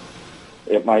description.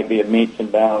 It might be a meets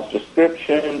and bounds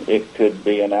description. It could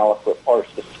be an aliquot parts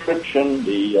description,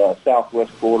 the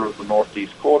southwest quarter of the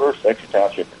northeast quarter, section,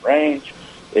 township, and range.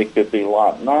 It could be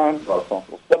lot 9,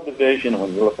 horizontal subdivision.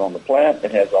 When you look on the plat,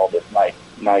 it has all this nice,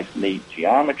 neat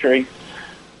geometry.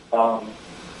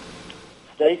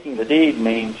 staking the deed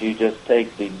means you just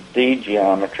take the deed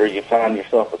geometry, you find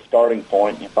yourself a starting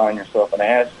point, you find yourself an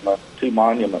azimuth. 2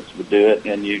 monuments would do it,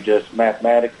 and you just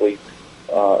mathematically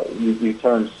you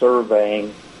turn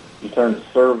surveying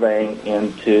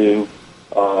into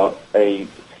a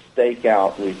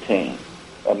stakeout routine,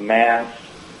 a mass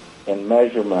and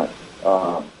measurement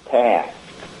task.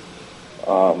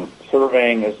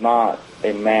 Surveying is not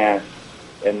a mass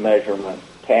and measurement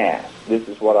task. This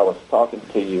is what I was talking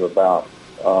to you about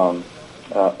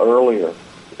earlier.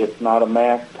 It's not a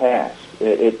math task.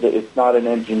 It's not an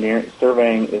engineering.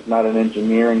 Surveying is not an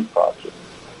engineering project.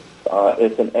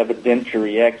 It's an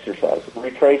evidentiary exercise.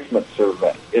 Retracement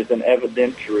survey is an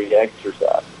evidentiary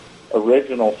exercise.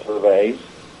 Original surveys,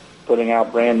 putting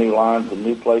out brand new lines in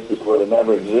new places where they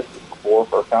never existed before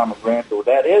for a common grantor,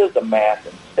 that is a math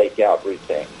and stakeout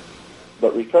routine.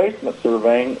 But retracement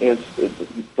surveying is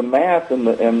the math and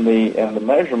the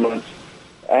measurements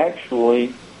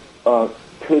actually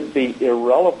could be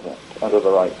irrelevant under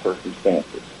the right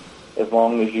circumstances, as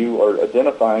long as you are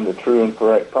identifying the true and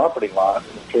correct property lines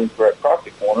and the true and correct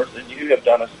property corners. Then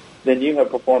you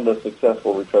have performed a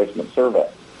successful retracement survey.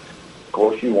 Of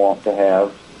course, you want to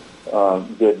have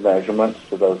good measurements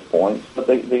to those points, but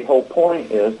the whole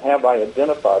point is, have I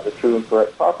identified the true and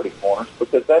correct property corners?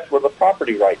 Because that's where the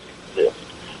property rights exist.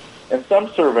 And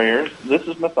some surveyors, this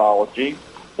is mythology,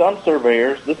 some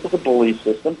surveyors, this is a belief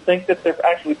system, think that they're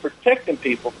actually protecting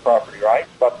people's property rights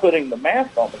by putting the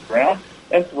math on the ground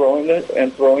and throwing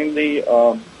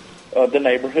the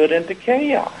neighborhood into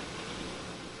chaos.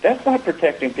 That's not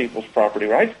protecting people's property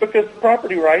rights, because the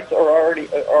property rights are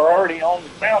already on the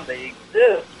ground. They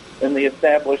exist in the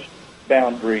established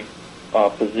boundary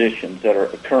positions that are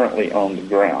currently on the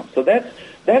ground. So that's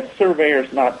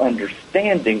surveyors not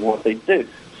understanding what they do.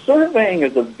 Surveying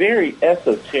is a very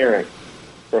esoteric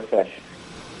profession,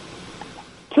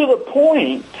 to the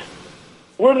point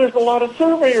where there's a lot of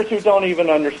surveyors who don't even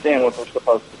understand what they're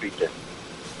supposed to be doing.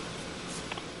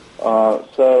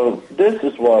 So this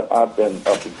is what I've been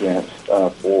up against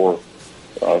for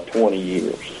 20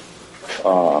 years.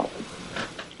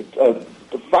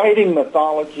 Fighting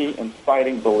mythology and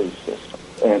fighting belief systems.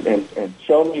 And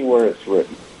show me where it's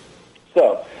written.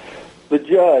 So, the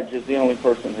judge is the only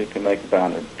person who can make a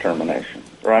boundary determination,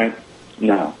 right?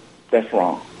 No, that's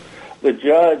wrong. A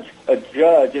judge,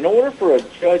 in order for a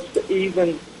judge to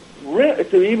even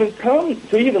listen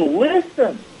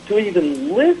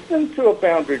to a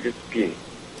boundary dispute,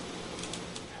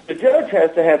 the judge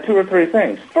has to have 2 or 3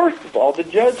 things. First of all, the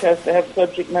judge has to have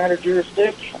subject matter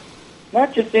jurisdiction.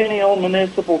 Not just any old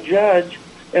municipal judge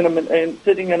and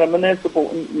sitting in a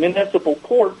municipal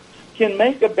court can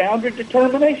make a boundary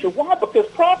determination. Why? Because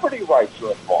property rights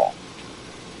are involved.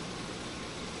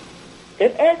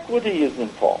 And equity is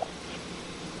involved.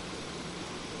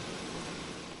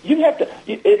 You have to,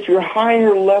 it's your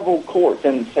higher level courts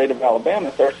in the state of Alabama,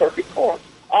 it's our circuit courts.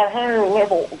 Our higher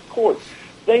level courts,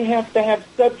 they have to have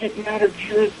subject matter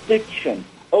jurisdiction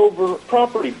over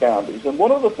property boundaries. And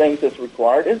one of the things that's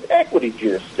required is equity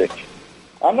jurisdiction.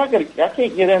 I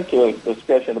can't get into a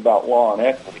discussion about law and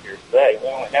equity here today. We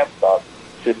only have about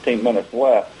 15 minutes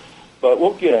left, but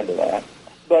we'll get into that.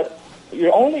 But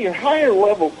only your higher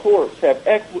level courts have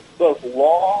both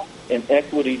law and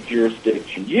equity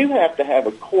jurisdiction. You have to have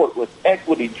a court with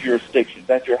equity jurisdiction.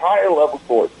 That's your higher level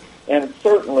courts, and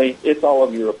certainly it's all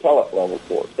of your appellate level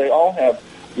courts. They all have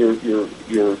your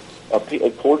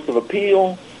courts of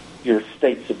appeal, your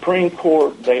state Supreme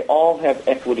Court. They all have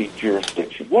equity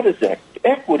jurisdiction. What is equity?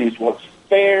 Equity is what's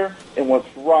fair and what's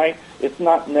right. It's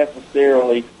not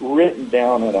necessarily written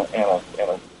down in a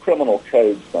criminal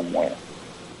code somewhere.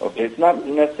 Okay, it's not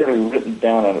necessarily written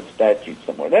down in a statute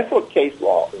somewhere. That's what case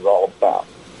law is all about,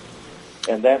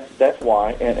 and that's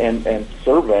why. And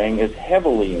surveying is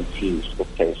heavily infused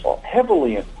with case law.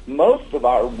 Most of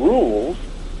our rules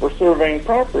for surveying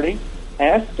property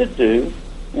has to do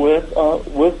with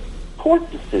court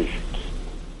decisions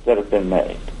that have been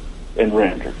made and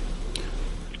rendered.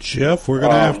 Jeff, we're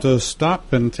going to have to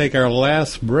stop and take our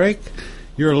last break.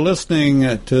 You're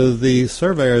listening to the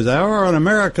Surveyors Hour on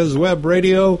America's Web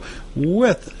Radio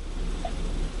with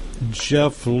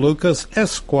Jeff Lucas,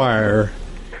 Esquire.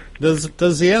 Does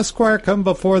the Esquire come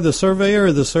before the surveyor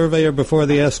or the surveyor before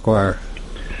the Esquire?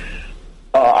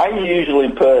 I usually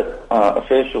put,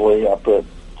 officially, I put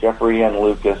Jeffrey N.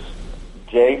 Lucas,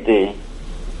 J.D.,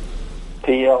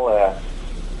 P.L.S.,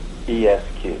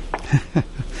 E.S.Q.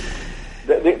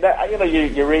 You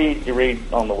read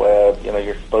on the web.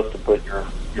 You're supposed to put your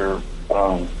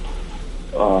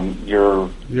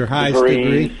highest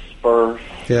degree first,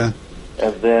 yeah,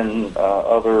 and then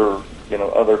other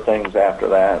things after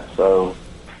that. So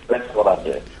That's what I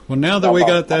do. Well, now that we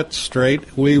got that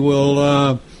straight, we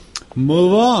will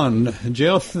move on.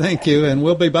 Jeff, thank you, and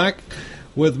we'll be back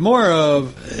with more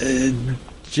of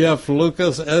Jeff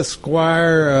Lucas,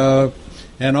 Esquire,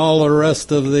 and all the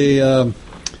rest of the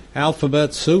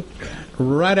alphabet soup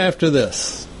right after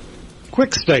this.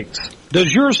 Quick Stakes.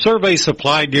 Does your survey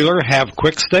supply dealer have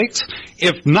Quick Stakes?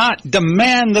 If not,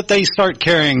 demand that they start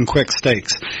carrying Quick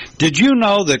Stakes. Did you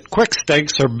know that Quick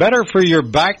Stakes are better for your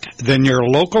back than your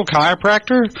local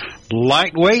chiropractor?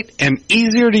 Lightweight and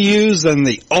easier to use than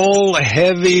the old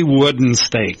heavy wooden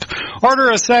stake.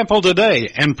 Order a sample today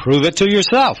and prove it to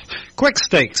yourself. Quick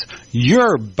Stakes,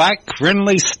 your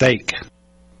back-friendly stake.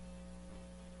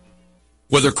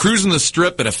 Whether cruising the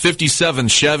strip in a 57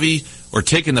 Chevy or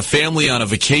taking the family on a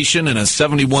vacation in a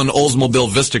 71 Oldsmobile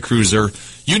Vista Cruiser,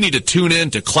 you need to tune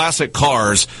in to Classic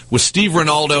Cars with Steve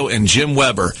Ronaldo and Jim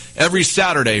Weber every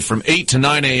Saturday from 8 to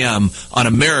 9 a.m. on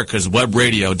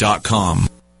americaswebradio.com.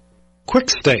 Quick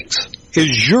Stakes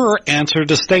is your answer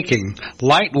to staking.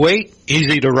 Lightweight,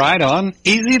 easy to ride on,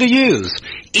 easy to use,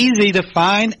 easy to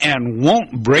find, and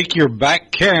won't break your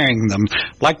back carrying them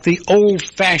like the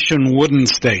old-fashioned wooden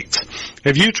stakes.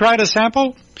 Have you tried a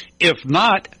sample? If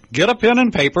not, get a pen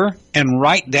and paper and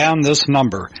write down this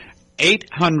number,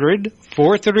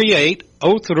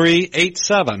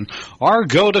 800-438-0387, or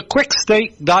go to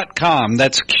quickstake.com,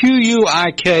 that's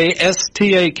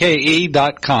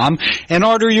QUIKSTAKE.com, and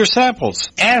order your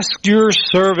samples. Ask your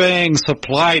surveying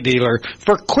supply dealer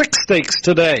for Quick Stakes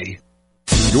today.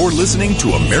 You're listening to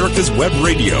America's Web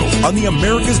Radio on the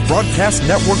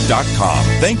AmericasBroadcastNetwork.com.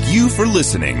 Thank you for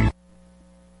listening.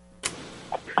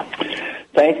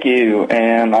 Thank you,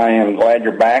 and I am glad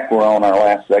you're back. We're on our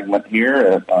last segment here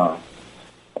at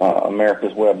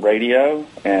America's Web Radio,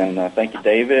 and thank you,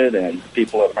 David, and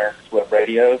people at America's Web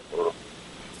Radio for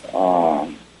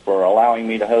allowing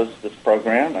me to host this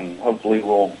program, and hopefully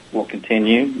we'll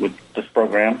continue with this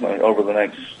program over the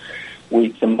next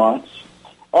weeks and months.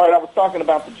 All right, I was talking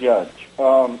about the judge.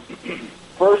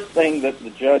 First thing that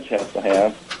the judge has to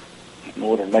have in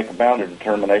order to make a boundary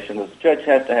determination is the judge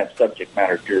has to have subject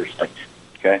matter jurisdiction.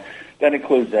 Okay, that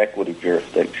includes equity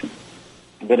jurisdiction.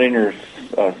 But in your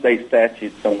state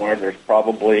statute somewhere, there's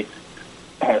probably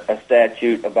a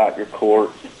statute about your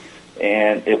courts,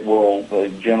 and it will,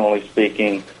 generally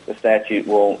speaking, the statute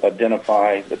will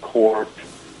identify the court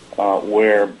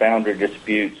where boundary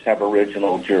disputes have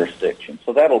original jurisdiction.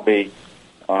 So that'll be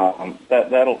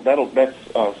that's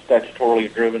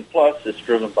statutorily driven. Plus, it's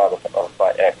driven by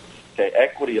equity. Okay,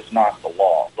 equity is not the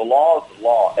law. The law is the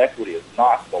law. Equity is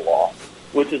not the law,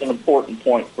 which is an important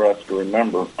point for us to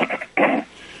remember,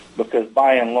 because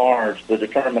by and large, the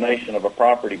determination of a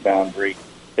property boundary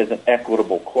is an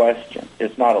equitable question.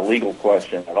 It's not a legal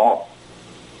question at all.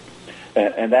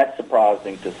 And that's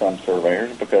surprising to some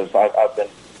surveyors, because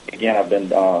I've been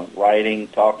writing,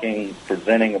 talking,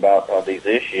 presenting about these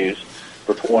issues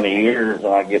for 20 years,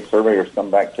 and I get surveyors come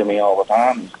back to me all the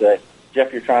time and say,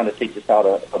 Jeff, you're trying to teach us how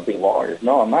to be lawyers.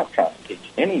 No, I'm not trying to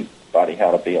teach anybody how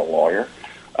to be a lawyer.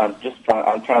 I'm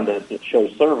trying to show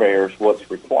surveyors what's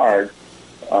required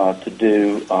to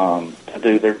do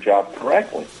their job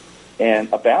correctly.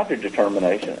 And a boundary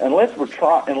determination, unless we're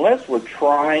trying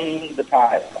the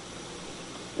title,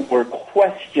 we're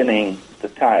questioning the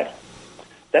title.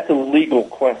 That's a legal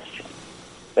question.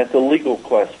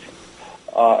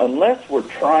 Unless we're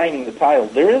trying the title,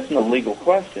 there is no legal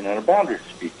question in a boundary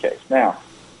dispute case. Now,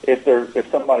 if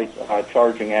somebody's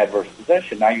charging adverse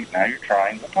possession, now you're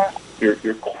trying the title.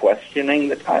 You're questioning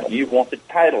the title. You want the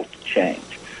title to change.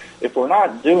 If we're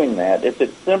not doing that, if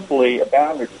it's simply a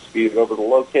boundary dispute over the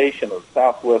location of the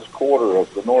southwest quarter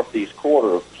of the northeast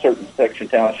quarter of certain section,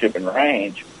 township, and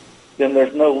range, then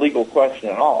there's no legal question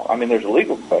at all. I mean, there's a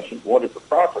legal question. What is the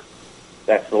property?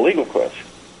 That's the legal question.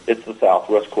 It's the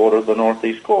southwest quarter of the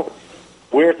northeast quarter.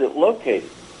 Where is it located?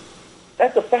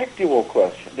 That's a factual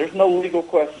question. There's no legal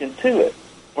question to it.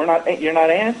 You're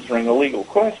not answering a legal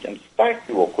question. It's a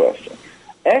factual question.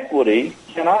 Equity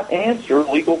cannot answer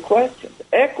legal questions.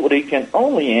 Equity can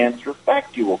only answer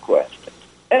factual questions,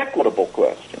 equitable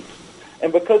questions.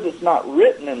 And because it's not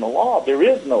written in the law, there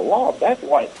is no law. That's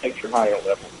why it takes your higher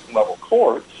level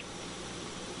courts,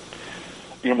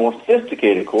 your more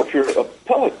sophisticated courts, your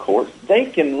appellate courts, they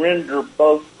can render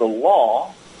both the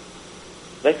law,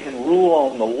 they can rule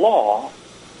on the law,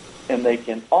 and they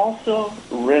can also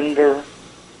render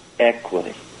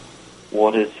equity,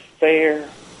 what is fair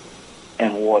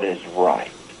and what is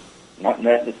right. Not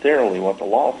necessarily what the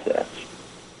law says.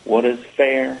 What is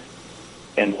fair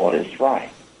and what is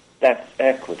right. That's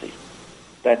equity.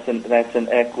 That's an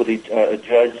equity, a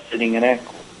judge sitting in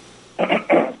equity.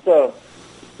 So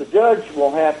the judge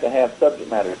will have to have subject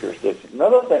matter jurisdiction. The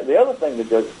other thing the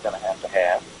judge is going to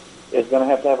have is going to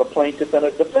have a plaintiff and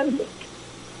a defendant.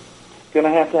 Going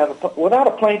to have without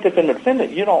a plaintiff and a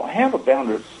defendant, you don't have a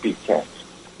boundary dispute case.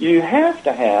 You have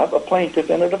to have a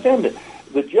plaintiff and a defendant.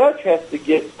 The judge has to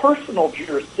get personal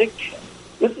jurisdiction.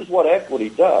 This is what equity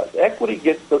does. Equity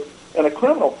gets in a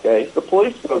criminal case, the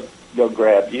police go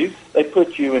grab you, they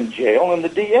put you in jail, and the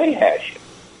DA has you.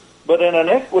 But in an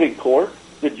equity court,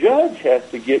 the judge has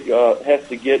to get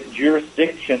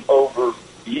jurisdiction over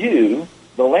you,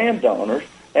 the landowners,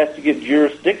 has to get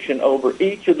jurisdiction over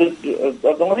each of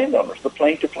the landowners, the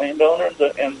plaintiff landowner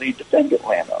and the defendant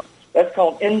landowner. That's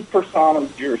called in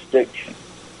personam jurisdiction.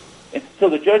 And so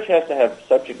the judge has to have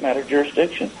subject matter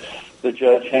jurisdiction. The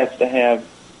judge has to have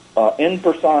in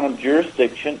personam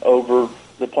jurisdiction over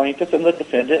the plaintiff and the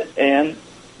defendant and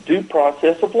due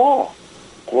process of law.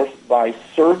 Of course, by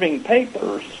serving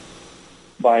papers,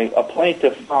 by a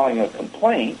plaintiff filing a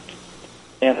complaint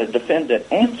and a defendant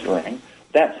answering,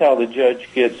 that's how the judge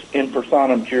gets in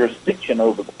personam jurisdiction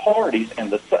over the parties,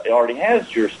 and already has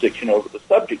jurisdiction over the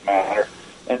subject matter.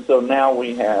 And so now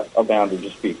we have a boundary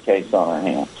dispute case on our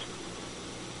hands.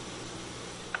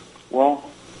 Well,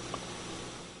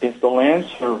 if the land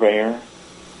surveyor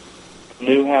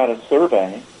knew how to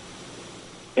survey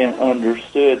and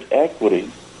understood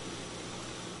equity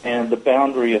and the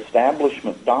boundary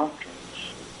establishment doctrines,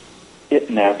 it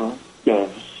never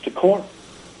goes to court.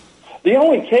 The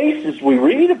only cases we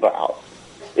read about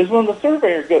is when the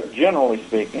surveyor goes, generally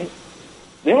speaking,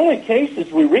 the only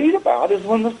cases we read about is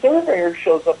when the surveyor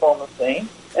shows up on the scene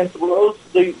and throws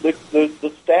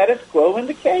the status quo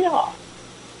into chaos.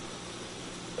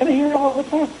 And I hear it all the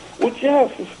time. Well,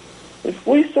 Jeff, if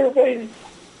we survey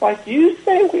like you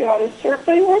say we ought to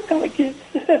survey, we're going to get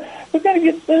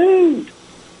sued.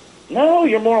 No,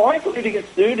 you're more likely to get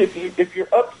sued if you're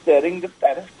upsetting the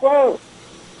status quo.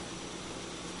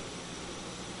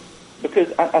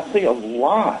 Because I see a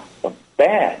lot of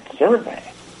bad surveying,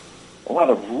 a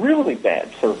lot of really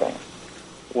bad surveying,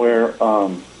 where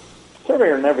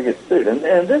surveyor never gets sued,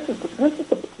 and this is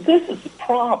the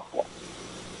problem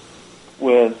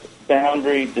with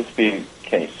boundary dispute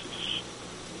cases.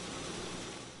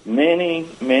 Many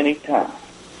times,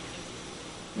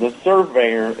 the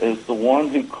surveyor is the one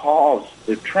who caused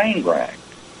the train wreck,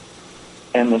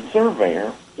 and the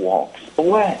surveyor walks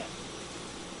away,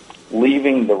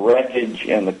 leaving the wreckage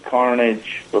and the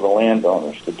carnage for the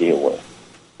landowners to deal with.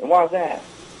 And why is that?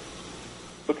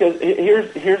 Because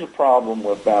here's a problem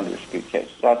with boundary dispute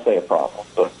cases. I say a problem,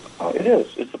 but it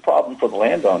is. It's a problem for the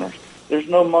landowners. There's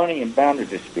no money in boundary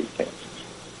dispute cases.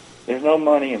 There's no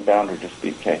money in boundary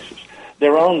dispute cases.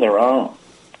 They're on their own.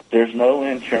 There's no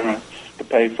insurance to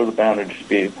pay for the boundary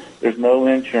dispute. There's no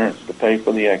insurance to pay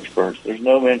for the experts. There's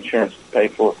no insurance to pay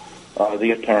for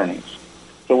the attorneys.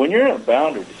 So when you're in a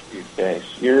boundary dispute case,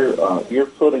 you're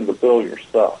footing the bill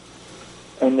yourself.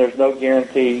 And there's no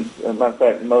guarantee. As a matter of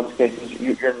fact, in most cases,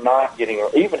 you're not getting,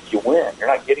 even if you win, you're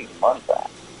not getting the money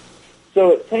back. So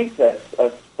it takes a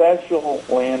special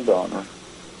landowner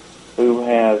who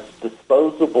has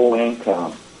disposable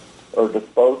income or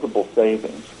disposable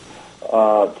savings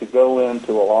to go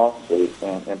into a lawsuit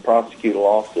and prosecute a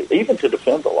lawsuit, even to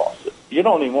defend a lawsuit. You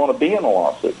don't even want to be in a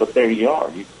lawsuit, but there you are.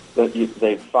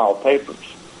 They file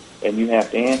papers, and you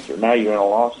have to answer. Now you're in a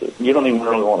lawsuit. You don't even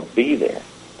really want to be there.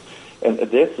 And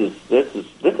this is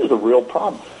a real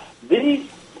problem.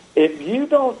 If you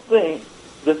don't think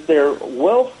that their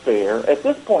welfare, at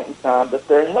this point in time, that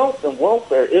their health and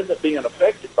welfare isn't being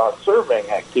affected by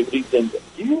surveying activities, then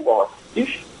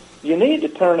you need to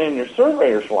turn in your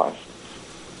surveyor's license,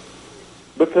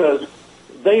 because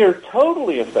they are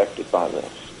totally affected by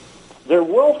this. Their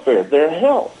welfare, their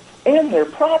health, and their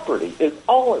property is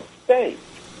all at stake.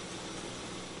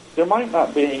 There might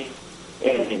not be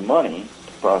any money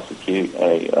to prosecute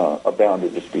a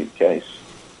boundary dispute case,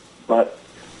 but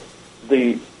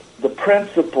the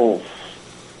principles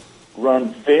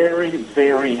run very,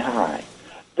 very high.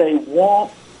 They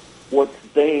want what's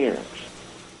theirs,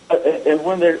 and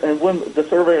when the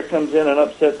surveyor comes in and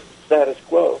upsets the status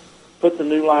quo, puts a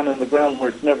new line in the ground where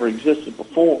it's never existed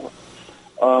before,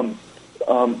 the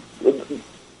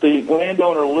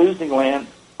landowner losing land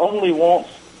only wants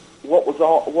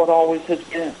what always has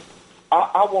been.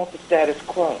 I want the status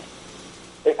quo.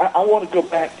 I want to go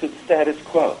back to the status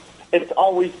quo. It's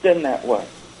always been that way.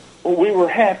 Well, we were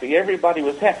happy. Everybody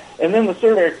was happy. And then the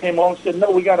surveyor came along and said,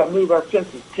 no, we got to move our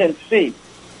fences 10 feet.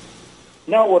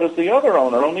 Now what does the other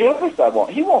owner on the other side want?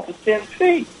 He wants it 10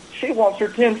 feet. She wants her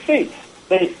 10 feet.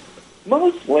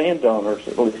 Most landowners,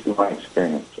 at least in my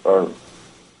experience, are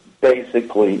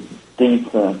basically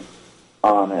decent,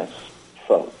 honest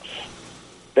folks,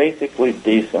 basically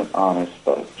decent, honest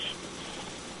folks.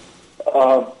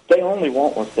 They only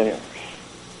want what's theirs.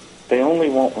 They only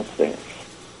want what's theirs.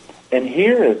 And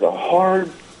here is a hard,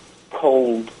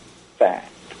 cold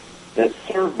fact that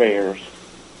surveyors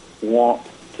want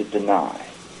to deny.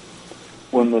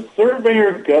 When the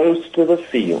surveyor goes to the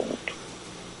field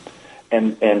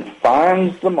and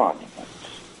finds the monuments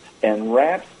and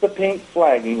wraps the pink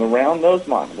flagging around those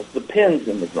monuments, the pins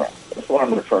in the ground, that's what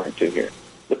I'm referring to here,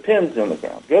 the pins in the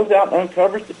ground, goes out and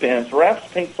uncovers the pins, wraps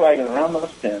pink flagging around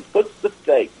those pins, puts the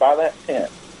stake by that pin,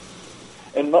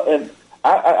 and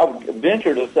I would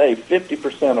venture to say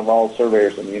 50% of all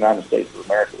surveyors in the United States of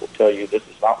America will tell you this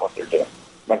is not what they're doing.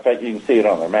 Matter of fact, you can see it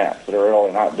on their maps. They're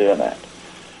really not doing that.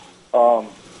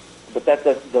 But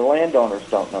the landowners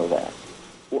don't know that.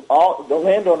 The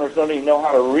landowners don't even know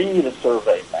how to read a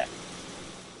survey map.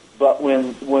 But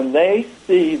when they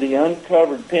see the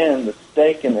uncovered pin, the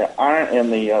stake, and the iron,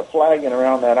 and the flagging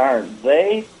around that iron,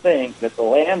 they think that the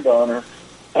landowner,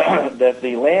 that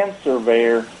the land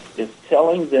surveyor, is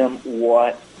telling them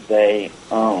what they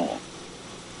own.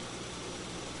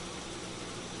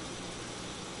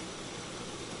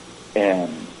 And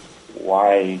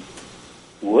why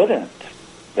wouldn't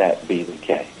that be the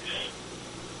case?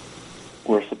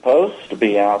 We're supposed to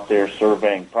be out there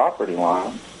surveying property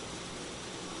lines,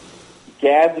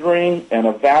 gathering and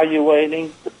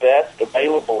evaluating the best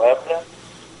available evidence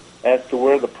as to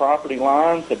where the property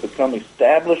lines have become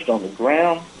established on the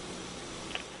ground,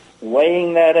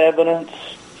 weighing that evidence,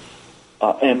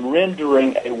 and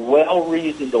rendering a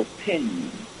well-reasoned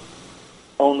opinion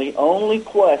on the only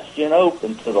question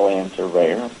open to the land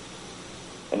surveyor,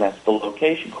 and that's the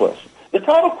location question. The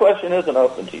title question isn't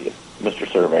open to you, Mr.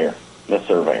 Surveyor, Miss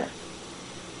Surveyor.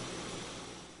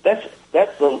 That's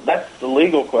the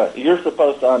legal question. You're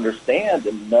supposed to understand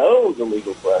and know the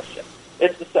legal question.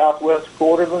 It's the southwest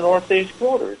quarter, the northeast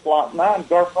quarter. It's Lot 9,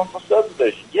 Garfunkel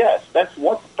subdivision. Yes, that's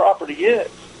what the property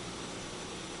is.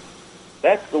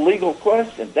 That's the legal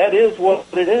question. That is what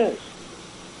it is.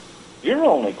 Your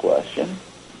only question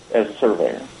as a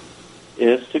surveyor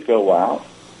is to go out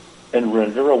and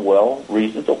render a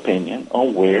well-reasoned opinion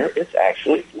on where it's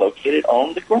actually located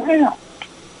on the ground.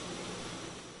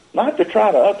 Not to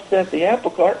try to upset the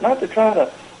apple cart, not to try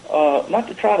to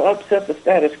upset the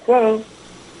status quo,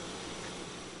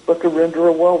 but to render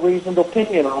a well-reasoned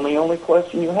opinion on the only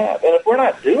question you have. And if we're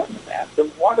not doing that,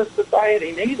 then why does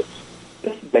society need us?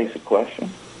 This is a basic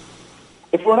question.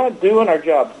 If we're not doing our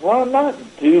job, if we're not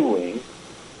doing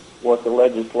what the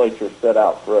legislature set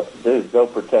out for us to do, go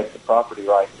protect the property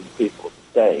rights of the people of the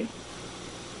state,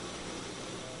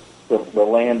 the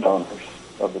landowners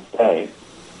of the state,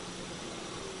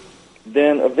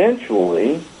 then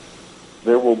eventually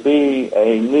there will be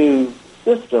a new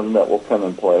system that will come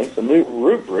in place, a new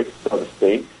rubric, so to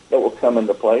speak, that will come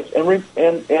into place and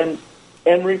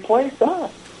replace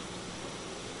us.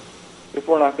 If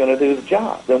we're not going to do the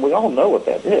job, then we all know what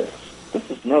that is.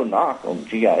 This is no knock on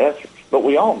GISers, but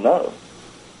we all know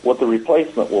what the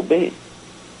replacement will be.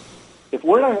 If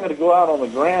we're not going to go out on the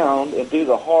ground and do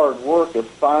the hard work of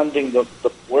finding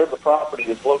where the property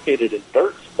is located in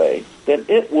dirt space, then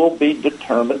it will be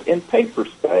determined in paper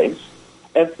space,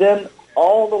 and then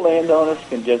all the landowners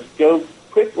can just go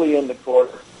quickly into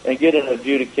court and get an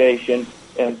adjudication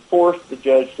and force the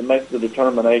judge to make the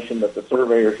determination that the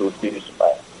surveyors refuse to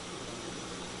make.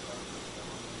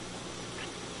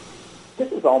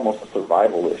 This is almost a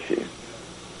survival issue.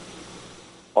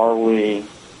 Are we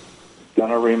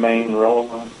going to remain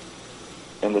relevant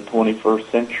in the 21st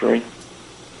century?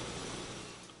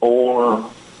 Or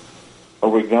are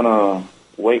we going to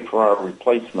wait for our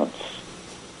replacements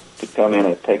to come in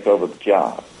and take over the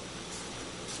job?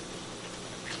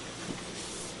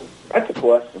 That's a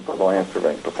question for the land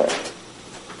surveying profession.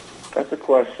 That's a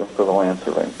question for the land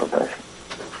surveying profession.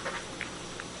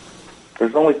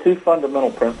 There's only two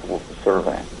fundamental principles of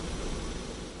surveying,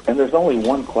 and there's only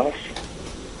one question.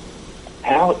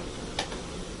 How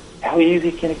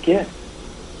easy can it get?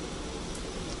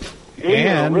 You're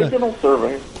an original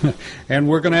surveyor. And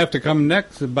we're going to have to come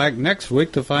back next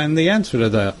week to find the answer to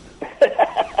that.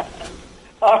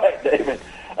 All right, David.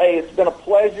 Hey, it's been a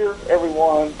pleasure,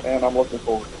 everyone, and I'm looking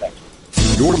forward to next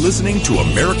week. You're listening to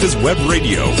America's Web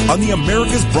Radio on the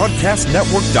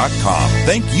AmericasBroadcastNetwork.com.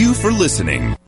 Thank you for listening.